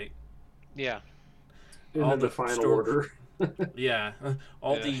Order, right? Yeah. All the final order. Yeah.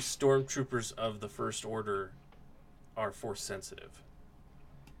 All the stormtroopers of the First Order are Force sensitive.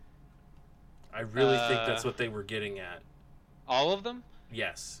 I really think that's what they were getting at. All of them?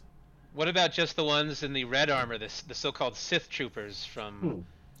 Yes. What about just the ones in the red armor, the so-called Sith troopers from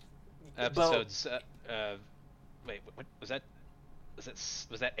episodes? Wait, what was that?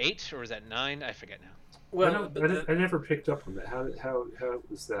 Was that 8 or was that 9? I forget now. Well, I never picked up on that. How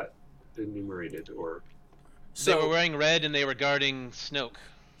was that enumerated? Or they were wearing red and they were guarding Snoke.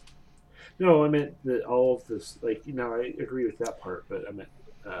 No, I meant that all of this. Like, I agree with that part, but I meant.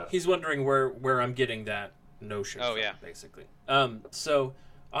 He's wondering where I'm getting that notion. Oh, from, yeah. Basically. So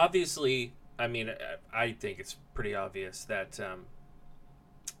obviously, I mean, I think it's pretty obvious that.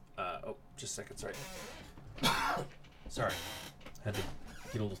 Just a second. Sorry. Sorry, had to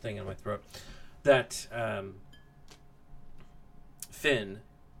get a little thing in my throat. That Finn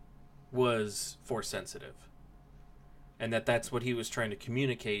was force sensitive, and that's what he was trying to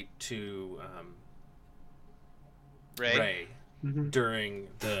communicate to Rey Mm-hmm. during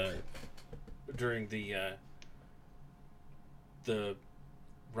the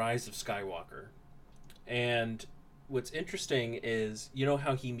Rise of Skywalker. And what's interesting is, you know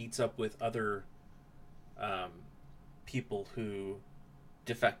how he meets up with other people who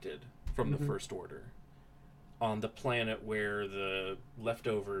defected from the First Order on the planet where the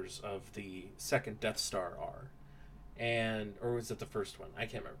leftovers of the second Death Star are, or was it the first one? I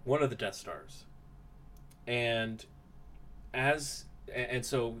can't remember. One of the Death Stars. And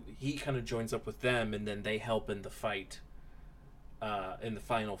so he kind of joins up with them, and then they help in the fight, in the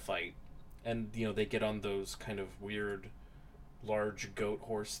final fight, and they get on those kind of weird, large goat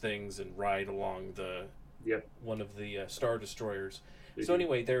horse things and ride along one of the Star Destroyers. So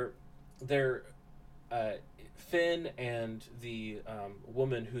anyway, they're Finn and the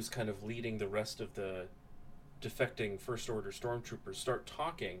woman who's kind of leading the rest of the defecting First Order stormtroopers start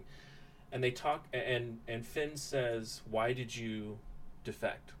talking. And they talk, and Finn says, "Why did you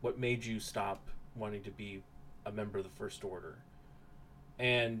defect? What made you stop wanting to be a member of the First Order?"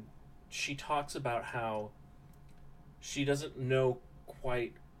 And she talks about how she doesn't know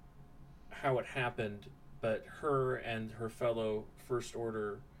quite how it happened, but her and her fellow First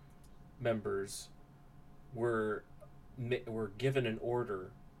Order members were given an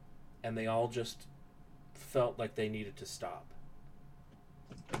order, and they all just felt like they needed to stop.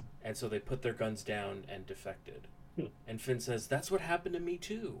 And so they put their guns down and defected. And Finn says, "That's what happened to me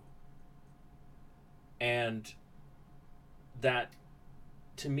too." And that,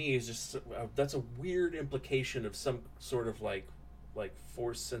 to me, is just that's a weird implication of some sort of like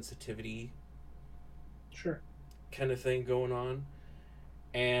force sensitivity, Sure, kind of thing going on.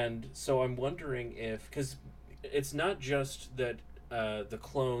 And so I'm wondering if, because it's not just that the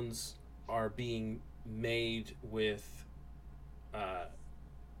clones are being made with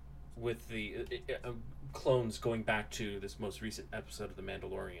the clones going back to this most recent episode of The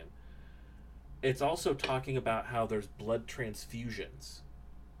Mandalorian. It's also talking about how there's blood transfusions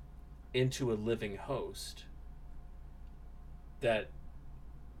into a living host, that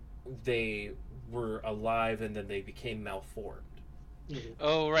they were alive and then they became malformed.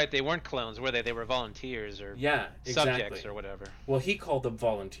 Oh, right. They weren't clones, were they? They were volunteers or subjects or whatever. Well, he called them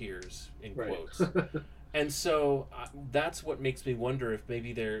volunteers, in quotes. And so that's what makes me wonder if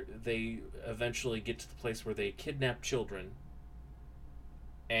maybe they eventually get to the place where they kidnap children,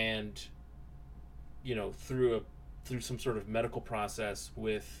 and through some sort of medical process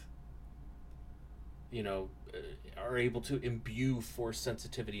with are able to imbue force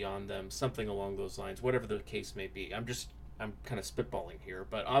sensitivity on them, something along those lines, whatever the case may be. I'm kind of spitballing here,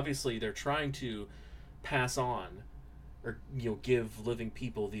 but obviously they're trying to pass on or give living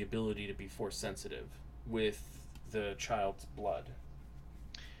people the ability to be force sensitive with the child's blood.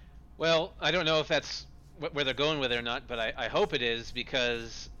 Well, I don't know if that's where they're going with it or not, but I hope it is,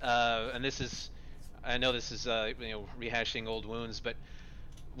 because and I know this is rehashing old wounds, but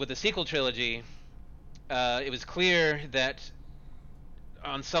with the sequel trilogy, it was clear that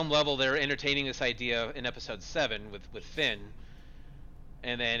on some level they're entertaining this idea in episode 7 with Finn,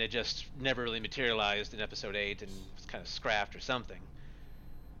 and then it just never really materialized in episode 8 and was kind of scrapped or something.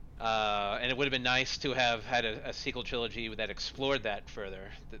 And it would have been nice to have had a sequel trilogy that explored that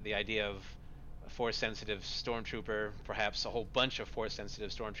further, the idea of a force-sensitive stormtrooper, perhaps a whole bunch of force-sensitive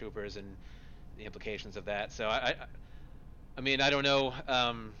stormtroopers, and the implications of that. So I mean, I don't know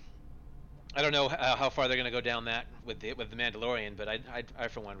how far they're going to go down that with the Mandalorian, but I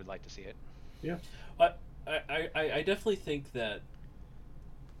for one would like to see it. Yeah. I definitely think that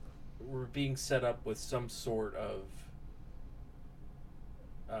we're being set up with some sort of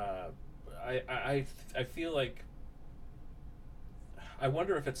I feel like, I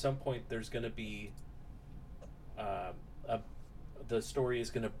wonder if at some point there's going to be the story is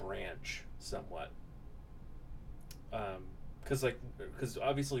going to branch somewhat, because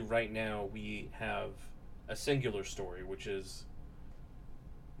obviously right now we have a singular story, which is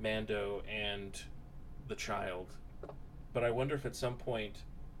Mando and the child, but I wonder if at some point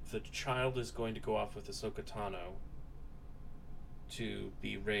the child is going to go off with Ahsoka Tano to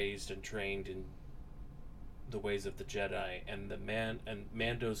be raised and trained in the ways of the Jedi, and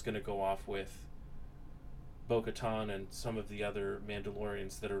Mando's going to go off with Bo-Katan and some of the other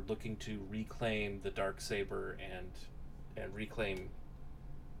Mandalorians that are looking to reclaim the Darksaber and reclaim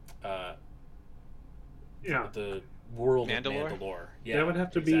the world of Mandalore. Yeah, that would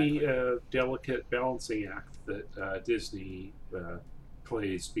have to be a delicate balancing act that Disney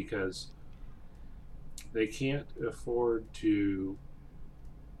plays, because they can't afford to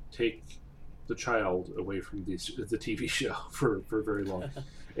take the child away from the TV show for very long.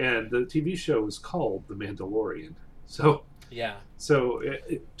 And the TV show is called The Mandalorian. So Yeah. so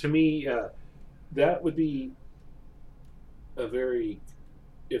to me, that would be a very,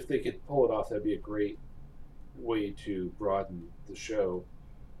 if they could pull it off, that'd be a great way to broaden the show.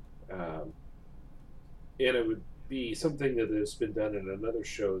 And it would be something that has been done in another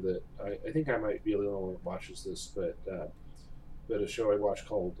show that I think I might be the only one that watches this, but a show I watched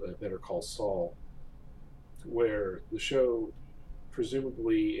called Better Call Saul, where the show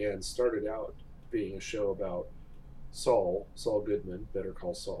presumably and started out being a show about Saul Goodman, Better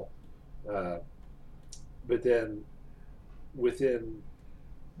Call Saul, but then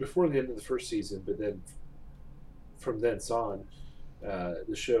before the end of the first season, but then from thence on,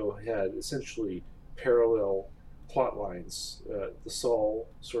 the show had essentially parallel plot lines, the Saul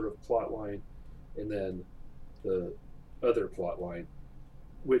sort of plot line, and then the other plot line,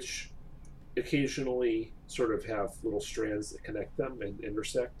 which occasionally sort of have little strands that connect them and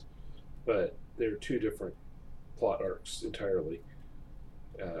intersect, but they're two different plot arcs entirely.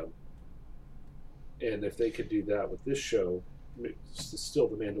 And if they could do that with this show, still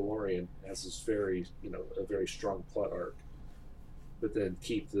The Mandalorian has this very, a very strong plot arc, but then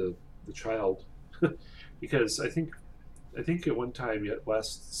keep the child, because I think at one time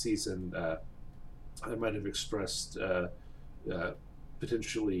last season, I might have expressed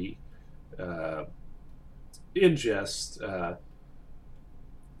potentially in jest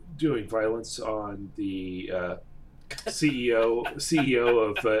doing violence on the CEO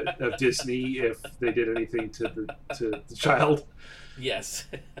of Disney if they did anything to the child. Yes.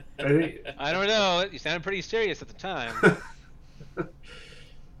 I don't know. You sounded pretty serious at the time.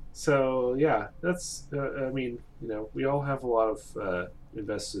 So yeah, that's. I mean, we all have a lot of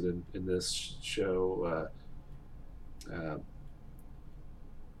invested in this show.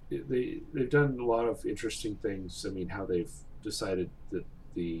 They've done a lot of interesting things. I mean, how they've decided that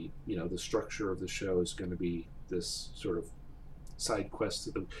the structure of the show is going to be this sort of side quest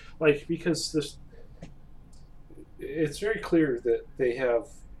to them, because it's very clear that they have,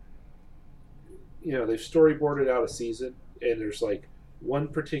 they've storyboarded out a season, and there's one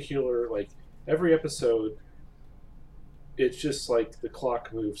particular, every episode, it's just the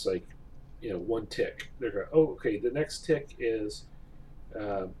clock moves one tick. They're going, oh, okay, the next tick is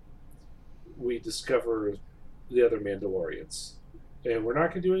we discover the other Mandalorians, and we're not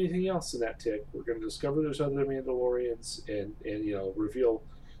going to do anything else in that tick. We're going to discover there's other Mandalorians and reveal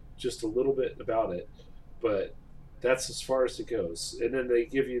just a little bit about it, but that's as far as it goes. And then they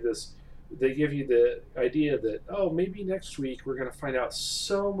give you the idea that, oh, maybe next week we're going to find out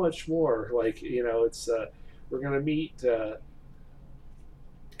so much more. It's we're going to meet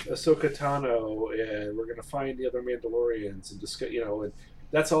Ahsoka Tano, and we're going to find the other Mandalorians and discuss, and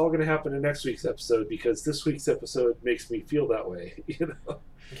that's all going to happen in next week's episode, because this week's episode makes me feel that way,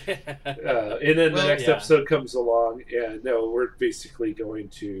 And then the next episode comes along, and no, we're basically going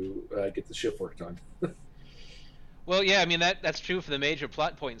to get the ship worked on. Well, yeah, I mean that's true for the major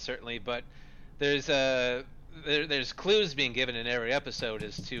plot points certainly, but there's there's clues being given in every episode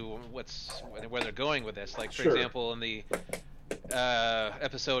as to where they're going with this. For example, in the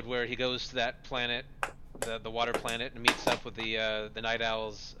episode where he goes to that planet, the water planet, and meets up with the Night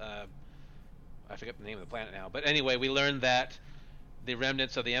Owls. I forget the name of the planet now, but anyway, we learned that the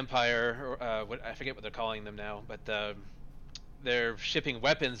remnants of the Empire, I forget what they're calling them now, but they're shipping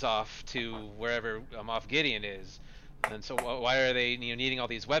weapons off to wherever Moff Gideon is. And so why are they needing all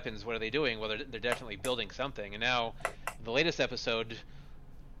these weapons? What are they doing? Well, they're definitely building something. And now, the latest episode,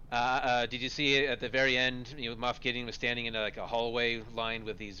 did you see at the very end, Moff Gideon was standing in a hallway lined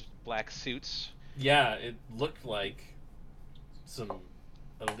with these black suits? Yeah, it looked like some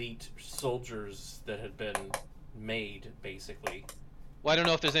elite soldiers that had been made, basically. Well, I don't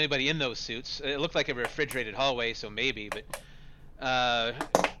know if there's anybody in those suits. It looked like a refrigerated hallway, so maybe, but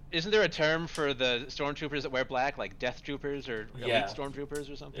isn't there a term for the stormtroopers that wear black, like death troopers or elite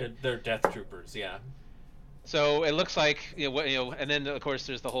stormtroopers or something? They're death troopers, yeah. So it looks like, and then of course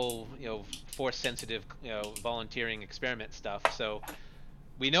there's the whole, force sensitive, volunteering experiment stuff. So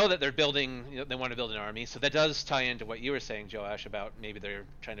we know that they're building, they want to build an army. So that does tie into what you were saying, Joash, about maybe they're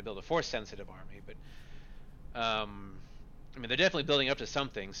trying to build a force sensitive army. But I mean, they're definitely building up to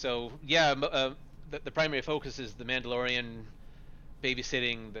something. So yeah, the primary focus is the Mandalorian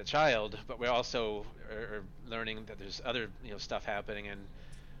babysitting the child, but we're also are learning that there's other stuff happening. And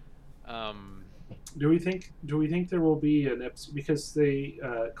do we think there will be an episode, because they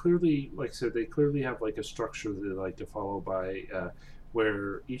clearly, like I said, they clearly have a structure that they like to follow by,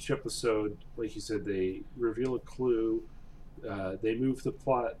 where each episode, like you said, they reveal a clue, They move the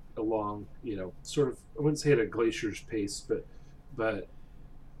plot along, sort of, I wouldn't say at a glacier's pace, but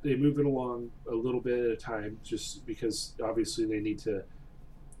they move it along a little bit at a time, just because obviously they need to,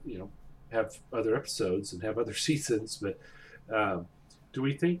 have other episodes and have other seasons. But do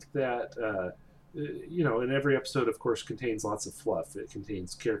we think that, and every episode, of course, contains lots of fluff. It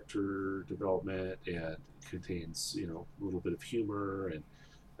contains character development and contains, a little bit of humor and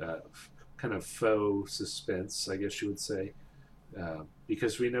kind of faux suspense, I guess you would say.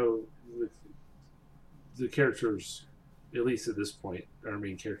 Because we know the characters, at least at this point, our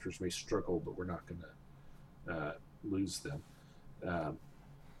main characters may struggle, but we're not going to lose them.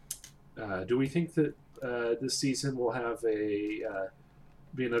 Do we think that this season will have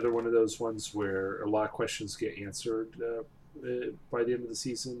be another one of those ones where a lot of questions get answered by the end of the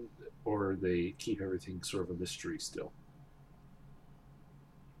season, or they keep everything sort of a mystery still?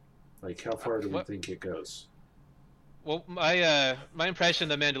 Like, how far do we think it goes? Well, my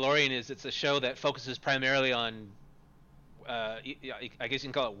impression of The Mandalorian is it's a show that focuses primarily on, I guess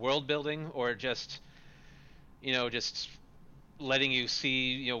you can call it world building, or just letting you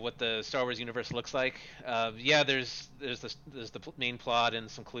see, what the Star Wars universe looks like. There's the main plot and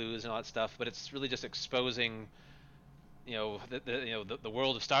some clues and all that stuff, but it's really just exposing, the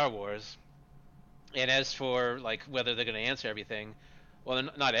world of Star Wars. And as for like whether they're going to answer everything, well,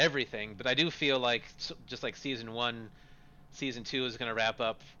 not everything, but I do feel like just like season 1, season 2 is going to wrap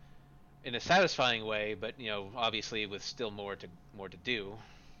up in a satisfying way, but obviously with still more to do.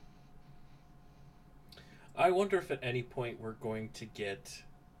 I wonder if at any point we're going to get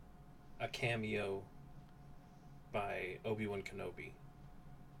a cameo by Obi-Wan Kenobi.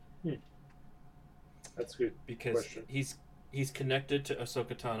 That's a good because question. he's connected to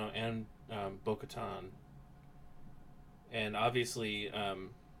Ahsoka Tano and Bo-Katan, and obviously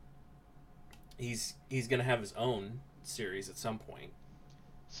he's going to have his own series at some point.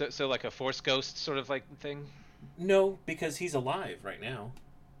 So like a Force ghost sort of like thing? No, because he's alive right now.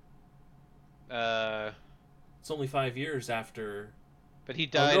 It's only 5 years after. But he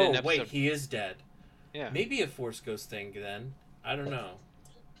died in episode... wait, he is dead. Yeah. Maybe a Force ghost thing then. I don't know.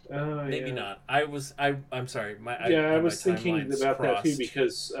 Maybe Yeah. not. I'm sorry. I was thinking about that too,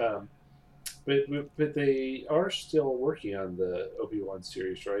 because but they are still working on the Obi-Wan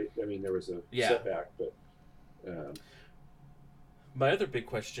series, right? I mean, there was a setback, but my other big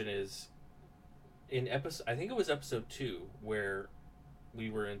question is in episode, I think it was episode 2, where we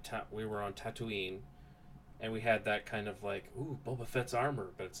were on Tatooine, and we had that kind of like, ooh, Boba Fett's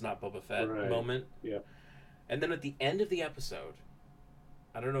armor, but it's not Boba Fett moment. Yeah. And then at the end of the episode,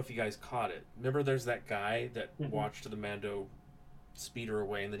 I don't know if you guys caught it. Remember, there's that guy that watched the Mando speeder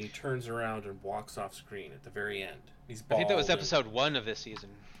away, and then he turns around and walks off screen at the very end. He's bald. I think that was episode 1 of this season.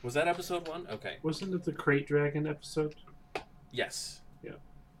 Was that episode 1? Okay. Wasn't it the Crate Dragon episode? Yes.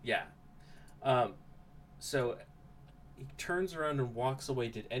 Yeah. So he turns around and walks away.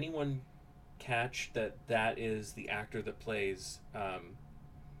 Did anyone catch that is the actor that plays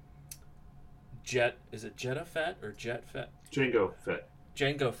is it Jedha Fett or Jet Fett? Jango Fett.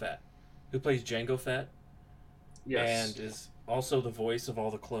 Jango Fett, who plays Jango Fett. Yes. And is also the voice of all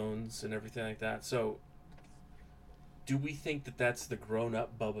the clones and everything like that. So do we think that that's the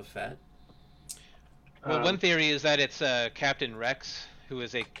grown-up Boba Fett? Well, one theory is that it's Captain Rex, who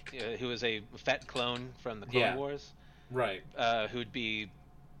is a Fett clone from the Clone Wars. Right. Who'd be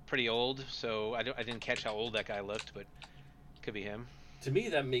pretty old, so I didn't catch how old that guy looked, but it could be him. To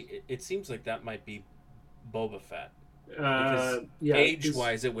me, it seems like that might be Boba Fett. Because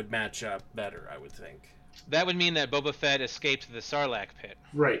age-wise, it would match up better, I would think. That would mean that Boba Fett escaped the Sarlacc pit.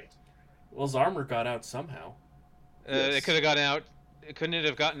 Right. Well, his armor got out somehow. It could have gotten out. Couldn't it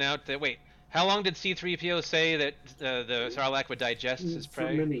have gotten out? Wait, how long did C-3PO say that the Sarlacc would digest his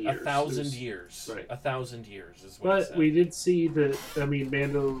prey? For many years. 1,000 years. Right. 1,000 years is what he said. But we did see that,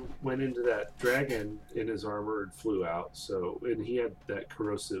 Mando went into that dragon in his armor and flew out, and he had that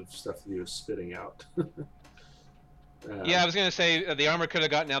corrosive stuff that he was spitting out. I was going to say the armor could have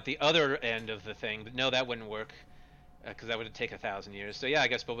gotten out the other end of the thing, but no, that wouldn't work, because that would take 1,000 years. So I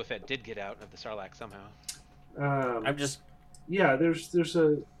guess Boba Fett did get out of the Sarlacc somehow. I'm just... Yeah, there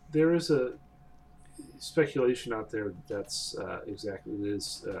is a speculation out there that's exactly it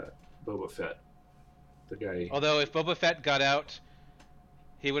is Boba Fett, the guy. Although if Boba Fett got out,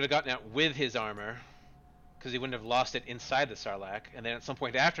 he would have gotten out with his armor, because he wouldn't have lost it inside the Sarlacc, and then at some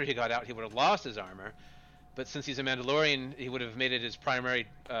point after he got out, he would have lost his armor. But since he's a Mandalorian, he would have made it his primary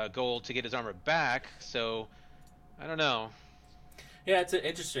goal to get his armor back. So, I don't know. Yeah, it's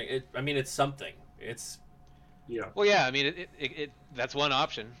interesting. It's something. It's... Yeah. Well, yeah. I mean, it that's one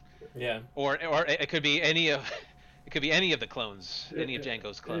option. Yeah. Or it could be any of It could be any of the clones, any of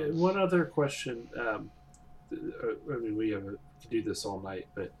Django's clones. One other question. I mean, we could do this all night,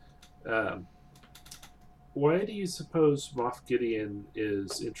 but why do you suppose Moff Gideon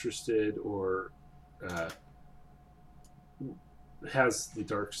is interested or has the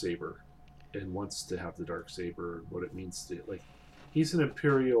Darksaber and wants to have the Darksaber and what it means to, like, he's an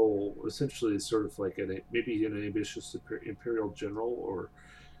Imperial, essentially sort of like maybe an ambitious Imperial general, or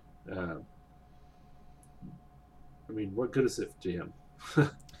I mean, what good is it to him?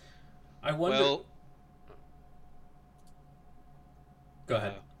 I wonder. Well, go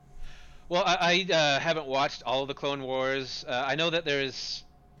ahead. Well, I haven't watched all of the Clone Wars. I know that there's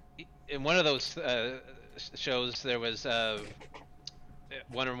in one of those shows there was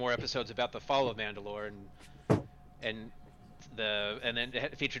one or more episodes about the fall of Mandalore, and then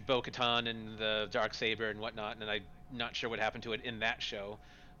it featured Bo-Katan and the Darksaber and whatnot, and I'm not sure what happened to it in that show.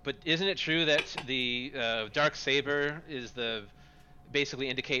 But isn't it true that the Darksaber basically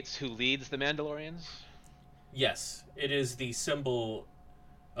indicates who leads the Mandalorians? Yes, it is the symbol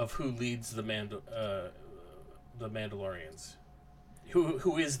of who leads the Mandalorians.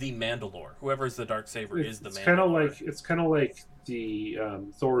 Who is the Mandalore? Whoever is the Darksaber is the Mandalore. It's kind of like the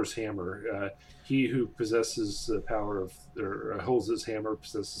Thor's hammer. He who possesses the power of, or holds his hammer,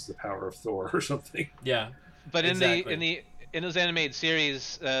 possesses the power of Thor, or something. Yeah, but exactly. in those animated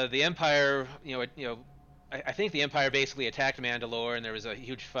series, the Empire, I think the Empire basically attacked Mandalore, and there was a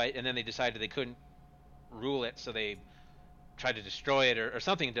huge fight, and then they decided they couldn't rule it, so they tried to destroy it or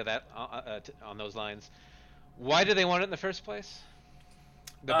something to that on those lines. Why did they want it in the first place?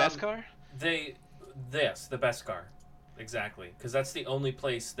 The Beskar? The Beskar, exactly, because that's the only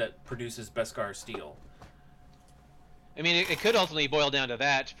place that produces Beskar steel. I mean, it could ultimately boil down to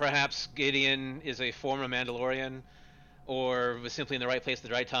that. Perhaps Gideon is a former Mandalorian, or was simply in the right place at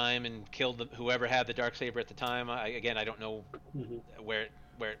the right time and killed whoever had the Darksaber at the time. I don't know where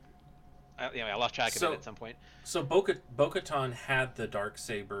I lost track of it at some point. So Bo-Katan had the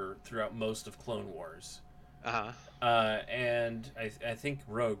Darksaber throughout most of Clone Wars. And I think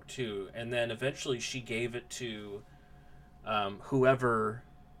Rogue too. And then eventually she gave it to whoever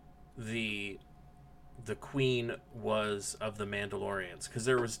the queen was of the Mandalorians, because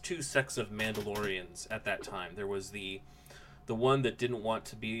there was two sects of Mandalorians at that time. There was the one that didn't want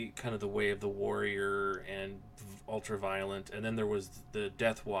to be kind of the way of the warrior and ultra violent, and then there was the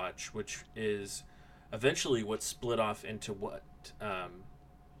Death Watch, which is eventually what split off into what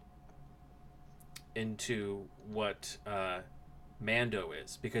Mando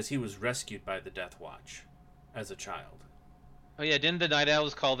is, because he was rescued by the Death Watch as a child. Oh yeah, didn't the Night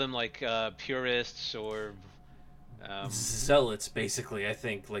Owls call them like purists or zealots, basically? I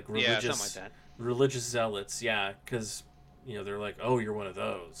think like religious, something like that. Religious zealots, yeah, because they're like, oh, you're one of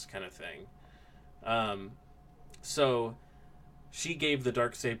those kind of thing. So she gave the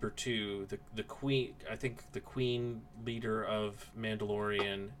Darksaber to the queen, I think the queen leader of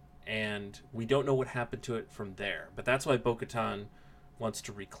Mandalorian, and we don't know what happened to it from there. But that's why Bo-Katan wants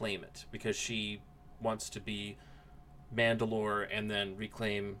to reclaim it, because she wants to be Mandalore and then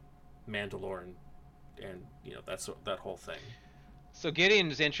reclaim Mandalore, and that's that whole thing. So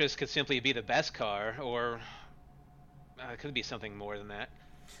Gideon's interest could simply be the Beskar, or it could be something more than that.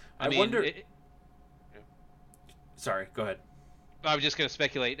 I wonder. Sorry, go ahead. I was just going to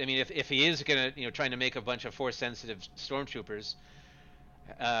speculate. I mean, if he is going to, trying to make a bunch of Force-sensitive stormtroopers,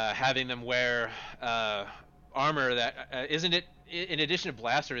 having them wear armor that isn't it? In addition to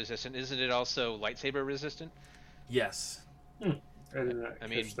blaster resistant, isn't it also lightsaber resistant? Yes. I did not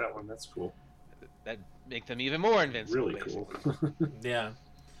catch that one. That's cool. That make them even more invincible. Really cool. Yeah,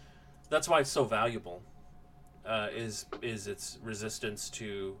 that's why it's so valuable. Is its resistance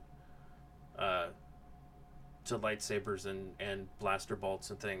to lightsabers and blaster bolts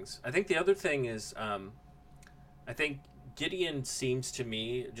and things. I think the other thing is, I think Gideon seems to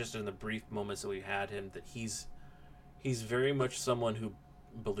me, just in the brief moments that we had him, that he's very much someone who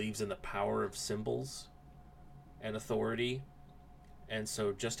believes in the power of symbols and authority, and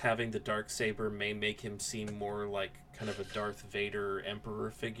so just having the Darksaber may make him seem more like kind of a Darth Vader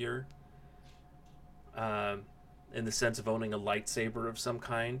emperor figure, in the sense of owning a lightsaber of some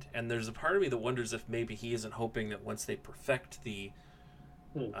kind. And there's a part of me that wonders if maybe he isn't hoping that once they perfect the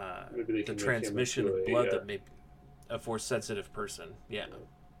transmission of blood, that maybe a Force sensitive person. Yeah.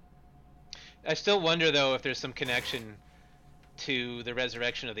 I still wonder though if there's some connection to the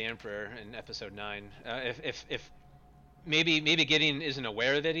resurrection of the Emperor in Episode 9. If maybe Gideon isn't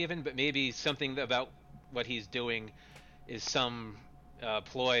aware of it even, but maybe something about what he's doing is some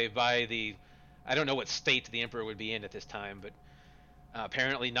ploy by the, I don't know what state the Emperor would be in at this time, but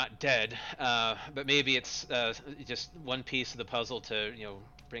apparently not dead, but maybe it's just one piece of the puzzle to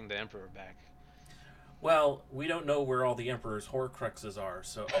bring the Emperor back. Well, we don't know where all the Emperor's Horcruxes are,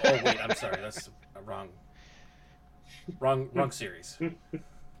 so... Oh, wait, I'm sorry, that's a wrong series.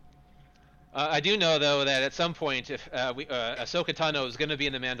 I do know, though, that at some point, if Ahsoka Tano is going to be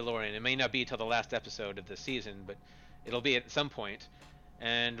in The Mandalorian, it may not be till the last episode of the season, but it'll be at some point.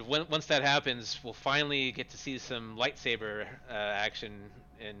 And once that happens, we'll finally get to see some lightsaber action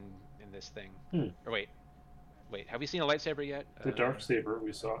in this thing. Or wait, have we seen a lightsaber yet? The dark saber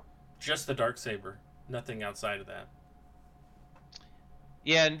we saw. Just the dark saber. Nothing outside of that.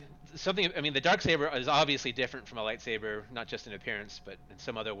 Yeah, and the dark saber is obviously different from a lightsaber, not just in appearance, but in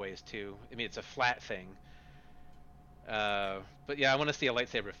some other ways too. I mean, it's a flat thing. But yeah, I want to see a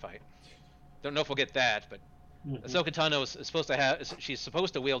lightsaber fight. Don't know if we'll get that, but Ahsoka Tano is supposed to have. She's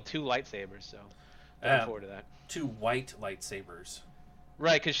supposed to wield 2 lightsabers, so looking forward to that. 2 white lightsabers.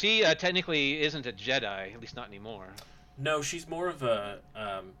 Right, because she technically isn't a Jedi, at least not anymore. No, she's more of a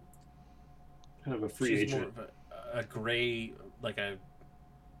kind of a free agent. She's more of a gray, like a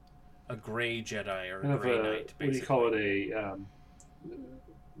gray Jedi or kind a gray of knight. Basically. What do you call it?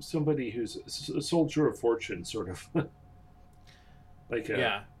 Somebody who's a soldier of fortune, sort of. Like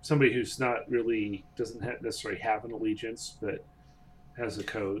somebody who's not really doesn't necessarily have an allegiance, but has a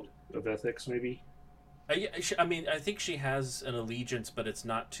code of ethics, maybe. I mean, I think she has an allegiance, but it's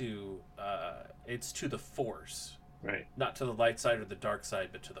not to. It's to the Force, right? Not to the light side or the dark side,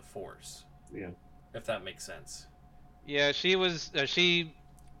 but to the Force. Yeah, if that makes sense. Yeah, she was. She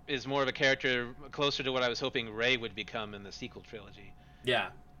is more of a character closer to what I was hoping Rey would become in the sequel trilogy.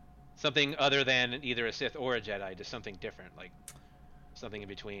 Yeah, something other than either a Sith or a Jedi, just something different, like. Something in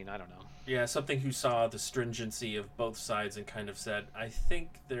between, I don't know. Yeah, something who saw the stringency of both sides and kind of said, I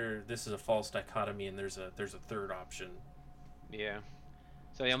think this is a false dichotomy and there's a third option. Yeah.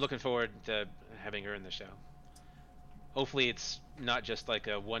 So yeah, I'm looking forward to having her in the show. Hopefully it's not just like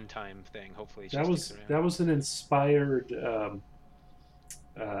a one-time thing. Hopefully she sticks around. That was an inspired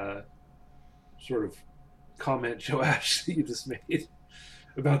sort of comment, Joash, that you just made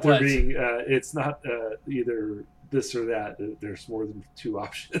about there being it's not either this or that. There's more than 2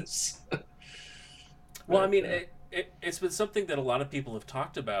 options. Well, I mean, it's been something that a lot of people have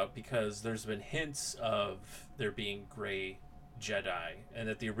talked about because there's been hints of there being gray Jedi, and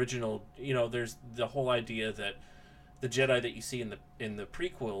that the original, there's the whole idea that the Jedi that you see in the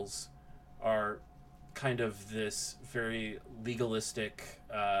prequels are kind of this very legalistic,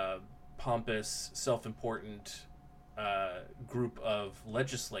 pompous, self-important group of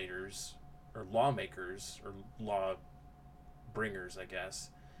legislators or lawmakers or law bringers, I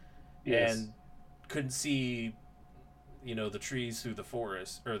guess, and couldn't see, the trees through the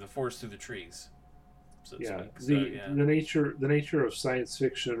forest or the forest through the trees. The nature of science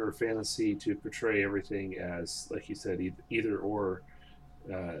fiction or fantasy to portray everything as, like you said, either or,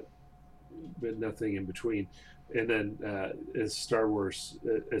 but nothing in between. And then as Star Wars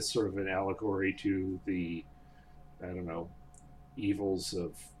as sort of an allegory to the, I don't know, evils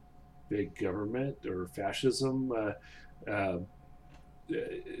of big government or fascism.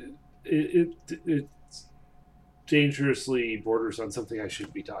 It dangerously borders on something I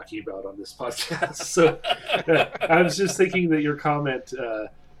shouldn't be talking about on this podcast. So I was just thinking that your comment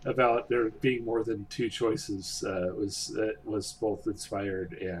about there being more than 2 choices was both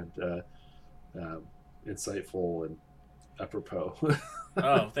inspired and insightful and apropos.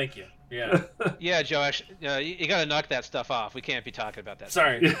 Oh, thank you. Yeah. Yeah, Josh, you got to knock that stuff off. We can't be talking about that.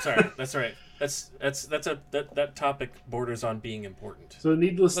 Sorry. That's right. That topic borders on being important. So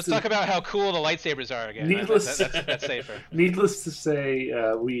let's talk about how cool the lightsabers are again. That's safer. Needless to say,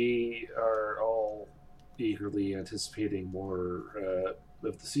 we are all eagerly anticipating more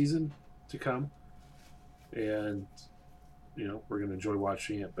of the season to come, and we're going to enjoy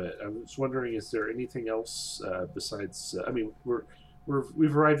watching it. But I was wondering, is there anything else besides? I mean,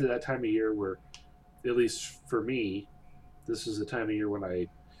 we've arrived at that time of year where, at least for me, this is the time of year when I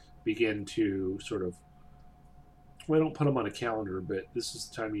begin to sort of, I don't put them on a calendar, but this is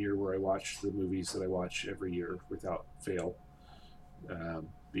the time of year where I watch the movies that I watch every year without fail,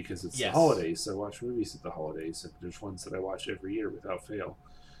 because it's the holidays. So I watch movies at the holidays, and there's ones that I watch every year without fail.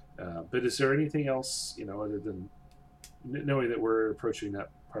 But is there anything else, other than knowing that we're approaching that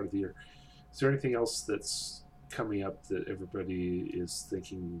part of the year, is there anything else that's coming up that everybody is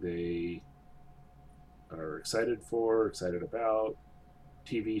thinking they are excited about?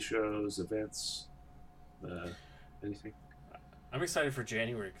 TV shows, events, anything? I'm excited for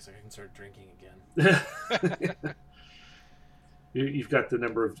January because I can start drinking again. You've got the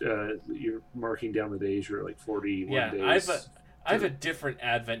number of you're marking down the days. You're like 41 days. I have a different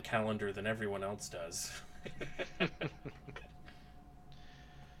advent calendar than everyone else does.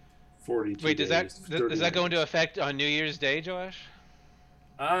 42 Wait, does days, that 30 does that go minutes. into effect on New Year's Day, Joash?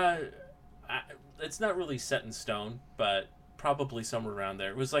 It's not really set in stone, but probably somewhere around there.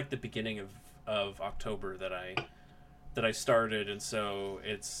 It was like the beginning of October that I started, and so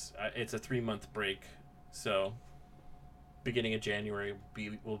it's a 3-month break. So beginning of January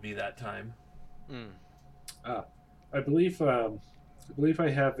will be that time. I believe I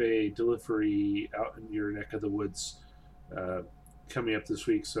have a delivery out in your neck of the woods coming up this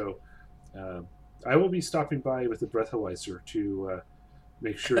week, so I will be stopping by with a breathalyzer to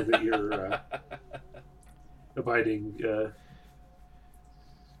make sure that you're abiding.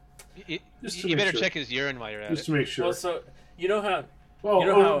 You better check his urine while you're at just it. to make sure. Well, so you know how. Well, you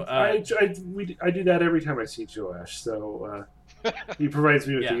know how, I do that every time I see Joash. So he provides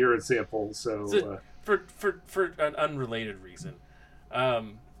me with Yeah. the urine sample. So for an unrelated reason,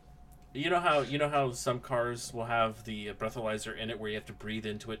 you know how some cars will have the breathalyzer in it where you have to breathe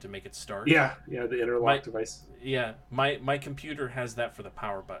into it to make it start. yeah, the interlock device. Yeah, my computer has that for the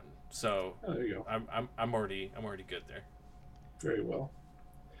power button. So Oh, there you go. I'm already good there. Very well.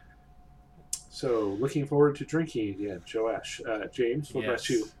 So looking forward to drinking again, Joash. James, what about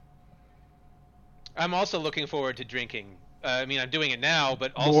you? I'm also looking forward to drinking. I mean, I'm doing it now,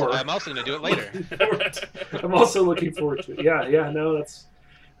 but also More. I'm also going to do it later. I'm also looking forward to it. Yeah. No, that's.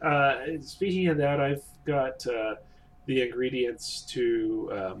 Speaking of that, I've got the ingredients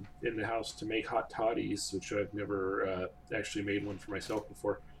to in the house to make hot toddies, which I've never actually made one for myself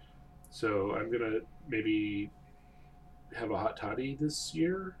before. So I'm gonna maybe have a hot toddy this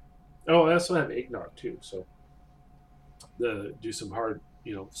year. Oh, I also have eggnog too. So do some hard,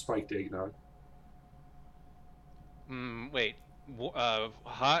 spiked eggnog. Wait,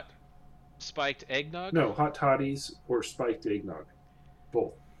 hot spiked eggnog? No, hot toddies or spiked eggnog,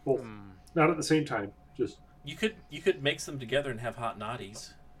 both. Not at the same time. Just You could mix them together and have hot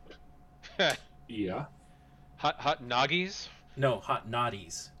noddies. yeah. Hot noggies? No, hot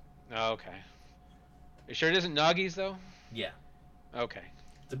noddies. Oh, okay. You sure it isn't noggies though? Yeah, Okay.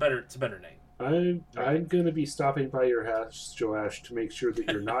 it's a better name. I'm going to be stopping by your house, Joash, to make sure that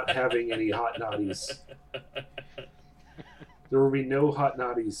you're not having any hot noddies. There will be no hot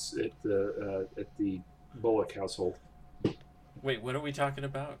noddies at the Bullock household. Wait, what are we talking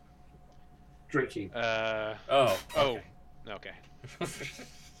about? Drinking. Oh. Okay.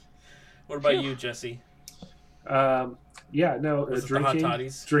 What about you, Jesse? Yeah, no, Was it the hot drinking.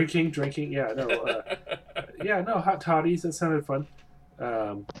 toddies? Drinking. Yeah, no. Yeah, no, hot toddies. That sounded fun.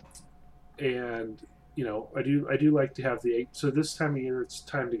 And I do like to have the egg. So this time of year, it's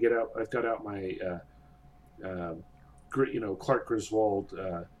time to get out. I've got out my Clark Griswold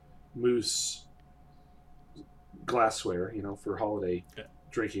moose glassware, for holiday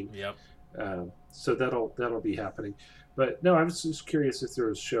drinking. Yep. So that'll be happening. But no, I was just curious if there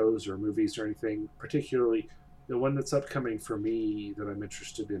was shows or movies or anything. Particularly, the one that's upcoming for me that I'm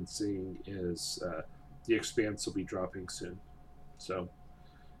interested in seeing is The Expanse will be dropping soon. So,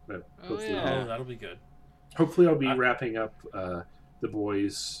 but hopefully, yeah. Oh, that'll be good. hopefully I'll be wrapping up The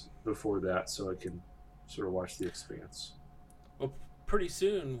Boys before that, so I can sort of watch The Expanse. Well, pretty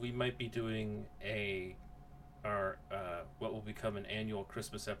soon we might be doing our what will become an annual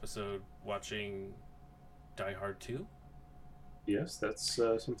Christmas episode, watching Die Hard 2. Yes, that's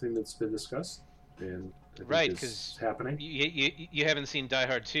something that's been discussed, and I think Right, is 'cause happening. You haven't seen Die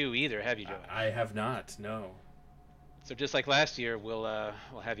Hard 2 either, have you, Joe? I have not. No. So just like last year, we'll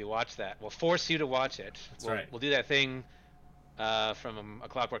have you watch that. We'll force you to watch it. That's right. We'll do that thing from A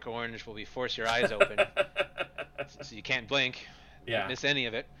Clockwork Orange, where we force your eyes open so you can't blink, Yeah. miss any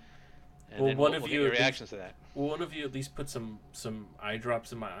of it. And Well, then one we'll of get you your at least- reactions to that. Will one of you at least put some eye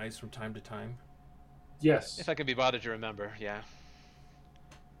drops in my eyes from time to time? Yes. If I can be bothered to remember, yeah.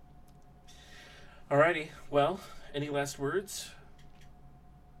 Alrighty. Well, any last words?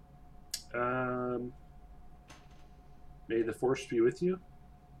 May the force be with you.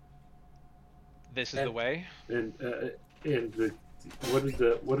 This is the way. And what did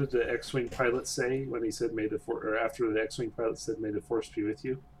the X-wing pilot say when he said after the X-wing pilot said may the force be with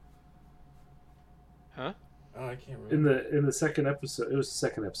you? Huh? Oh, I can't remember. In the second episode, it was the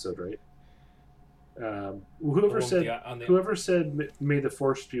second episode, right? Whoever The said may the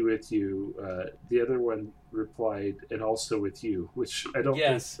force be with you, the other one replied and also with you, which I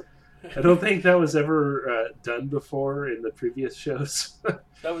don't think that was ever done before in the previous shows.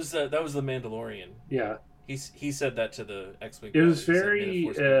 that was the Mandalorian. Yeah, he said that to the X-wing. it was pilot. He said, "May very the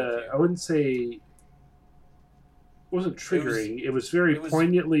Force be with you." I wouldn't say wasn't triggering. It was very it was-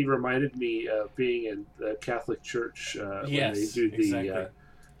 poignantly reminded me of being in the Catholic Church when Yes, they do the exactly.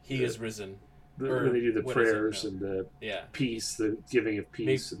 He is risen. Or when they do the what is it? prayers No. and the Yeah. peace, the giving of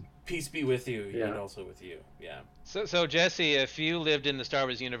peace. And, Peace be with you, Yeah. and also with you. Yeah. So Jesse, if you lived in the Star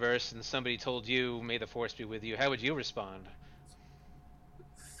Wars universe and somebody told you, "May the Force be with you," how would you respond?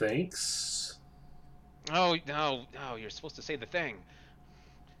 thanks. Oh no, no, you're supposed to say the thing.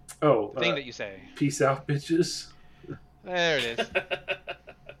 Oh, The thing that you say. peace out, bitches. There it is.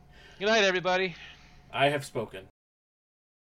 Good night, everybody. I have spoken.